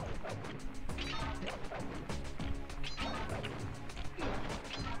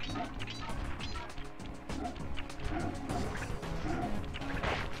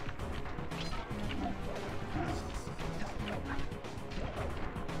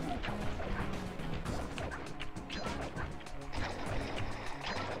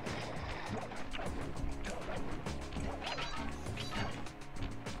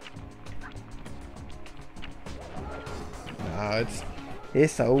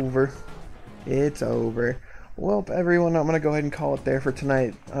 It's over. It's over. Well, everyone, I'm gonna go ahead and call it there for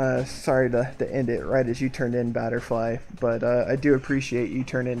tonight. Sorry to end it right as you turned in, Batterfly, but I do appreciate you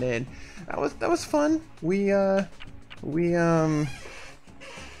turning in. That was fun. We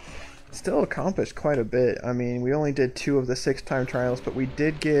still accomplished quite a bit. I mean, we only did 2 of the 6 time trials, but we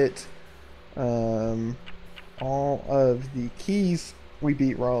did get all of the keys. We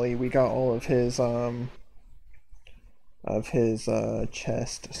beat Raleigh. We got all of his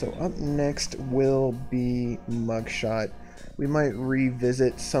chest. So up next will be Mugshot. We might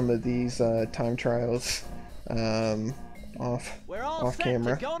revisit some of these time trials off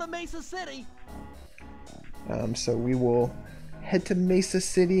camera. To go to Mesa City. So we will head to Mesa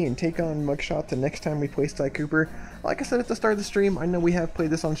City and take on Mugshot the next time we play Sly Cooper. Like I said at the start of the stream, I know we have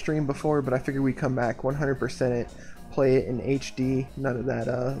played this on stream before, but I figured we'd come back 100% it, play it in HD, none of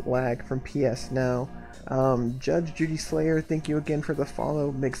that lag from PS Now. Judge Judy Slayer, thank you again for the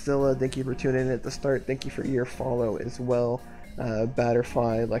follow. Mixzilla, thank you for tuning in at the start. Thank you for your follow as well.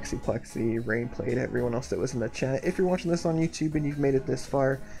 Batterfly, Lexi Plexi, Rain Played, everyone else that was in the chat. If you're watching this on YouTube and you've made it this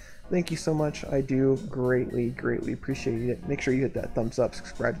far, Thank you so much. I do greatly appreciate it. Make sure you hit that thumbs up,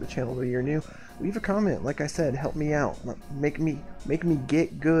 subscribe to the channel if you're new. Leave a comment. Like I said, help me out. Make me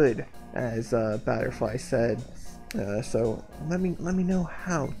get good, as Batterfly said. So let me know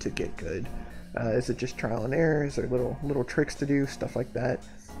how to get good. Is it just trial and error? Is there little tricks to do? Stuff like that.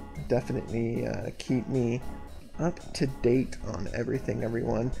 Definitely keep me up to date on everything,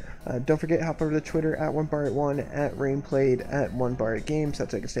 everyone. Don't forget, hop over to Twitter at OneBarIt1, at RainPlayed, at OneBarItGames.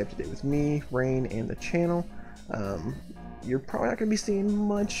 That's how you can stay up to date with me, Rain, and the channel. You're probably not going to be seeing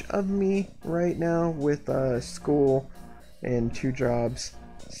much of me right now with school and 2 jobs,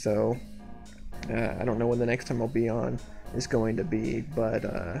 so I don't know when the next time I'll be on is going to be, but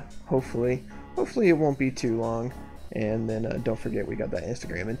hopefully it won't be too long. And then don't forget, we got that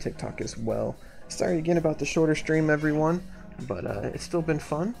Instagram and TikTok as well. Sorry again about the shorter stream, everyone, but it's still been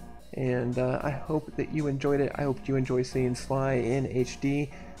fun, and I hope that you enjoyed it. I hope you enjoy seeing Sly in HD,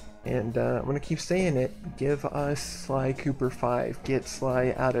 and I'm going to keep saying it. Give us Sly Cooper 5. Get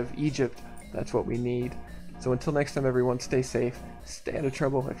Sly out of Egypt. That's what we need. So until next time, everyone, stay safe, stay out of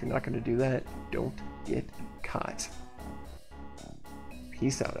trouble. If you're not going to do that, don't get caught.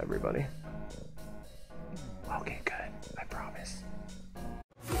 Peace out, everybody. I'll get good, I promise.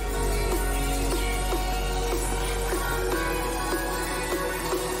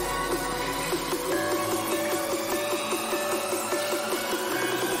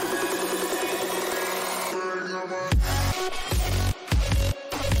 Bye.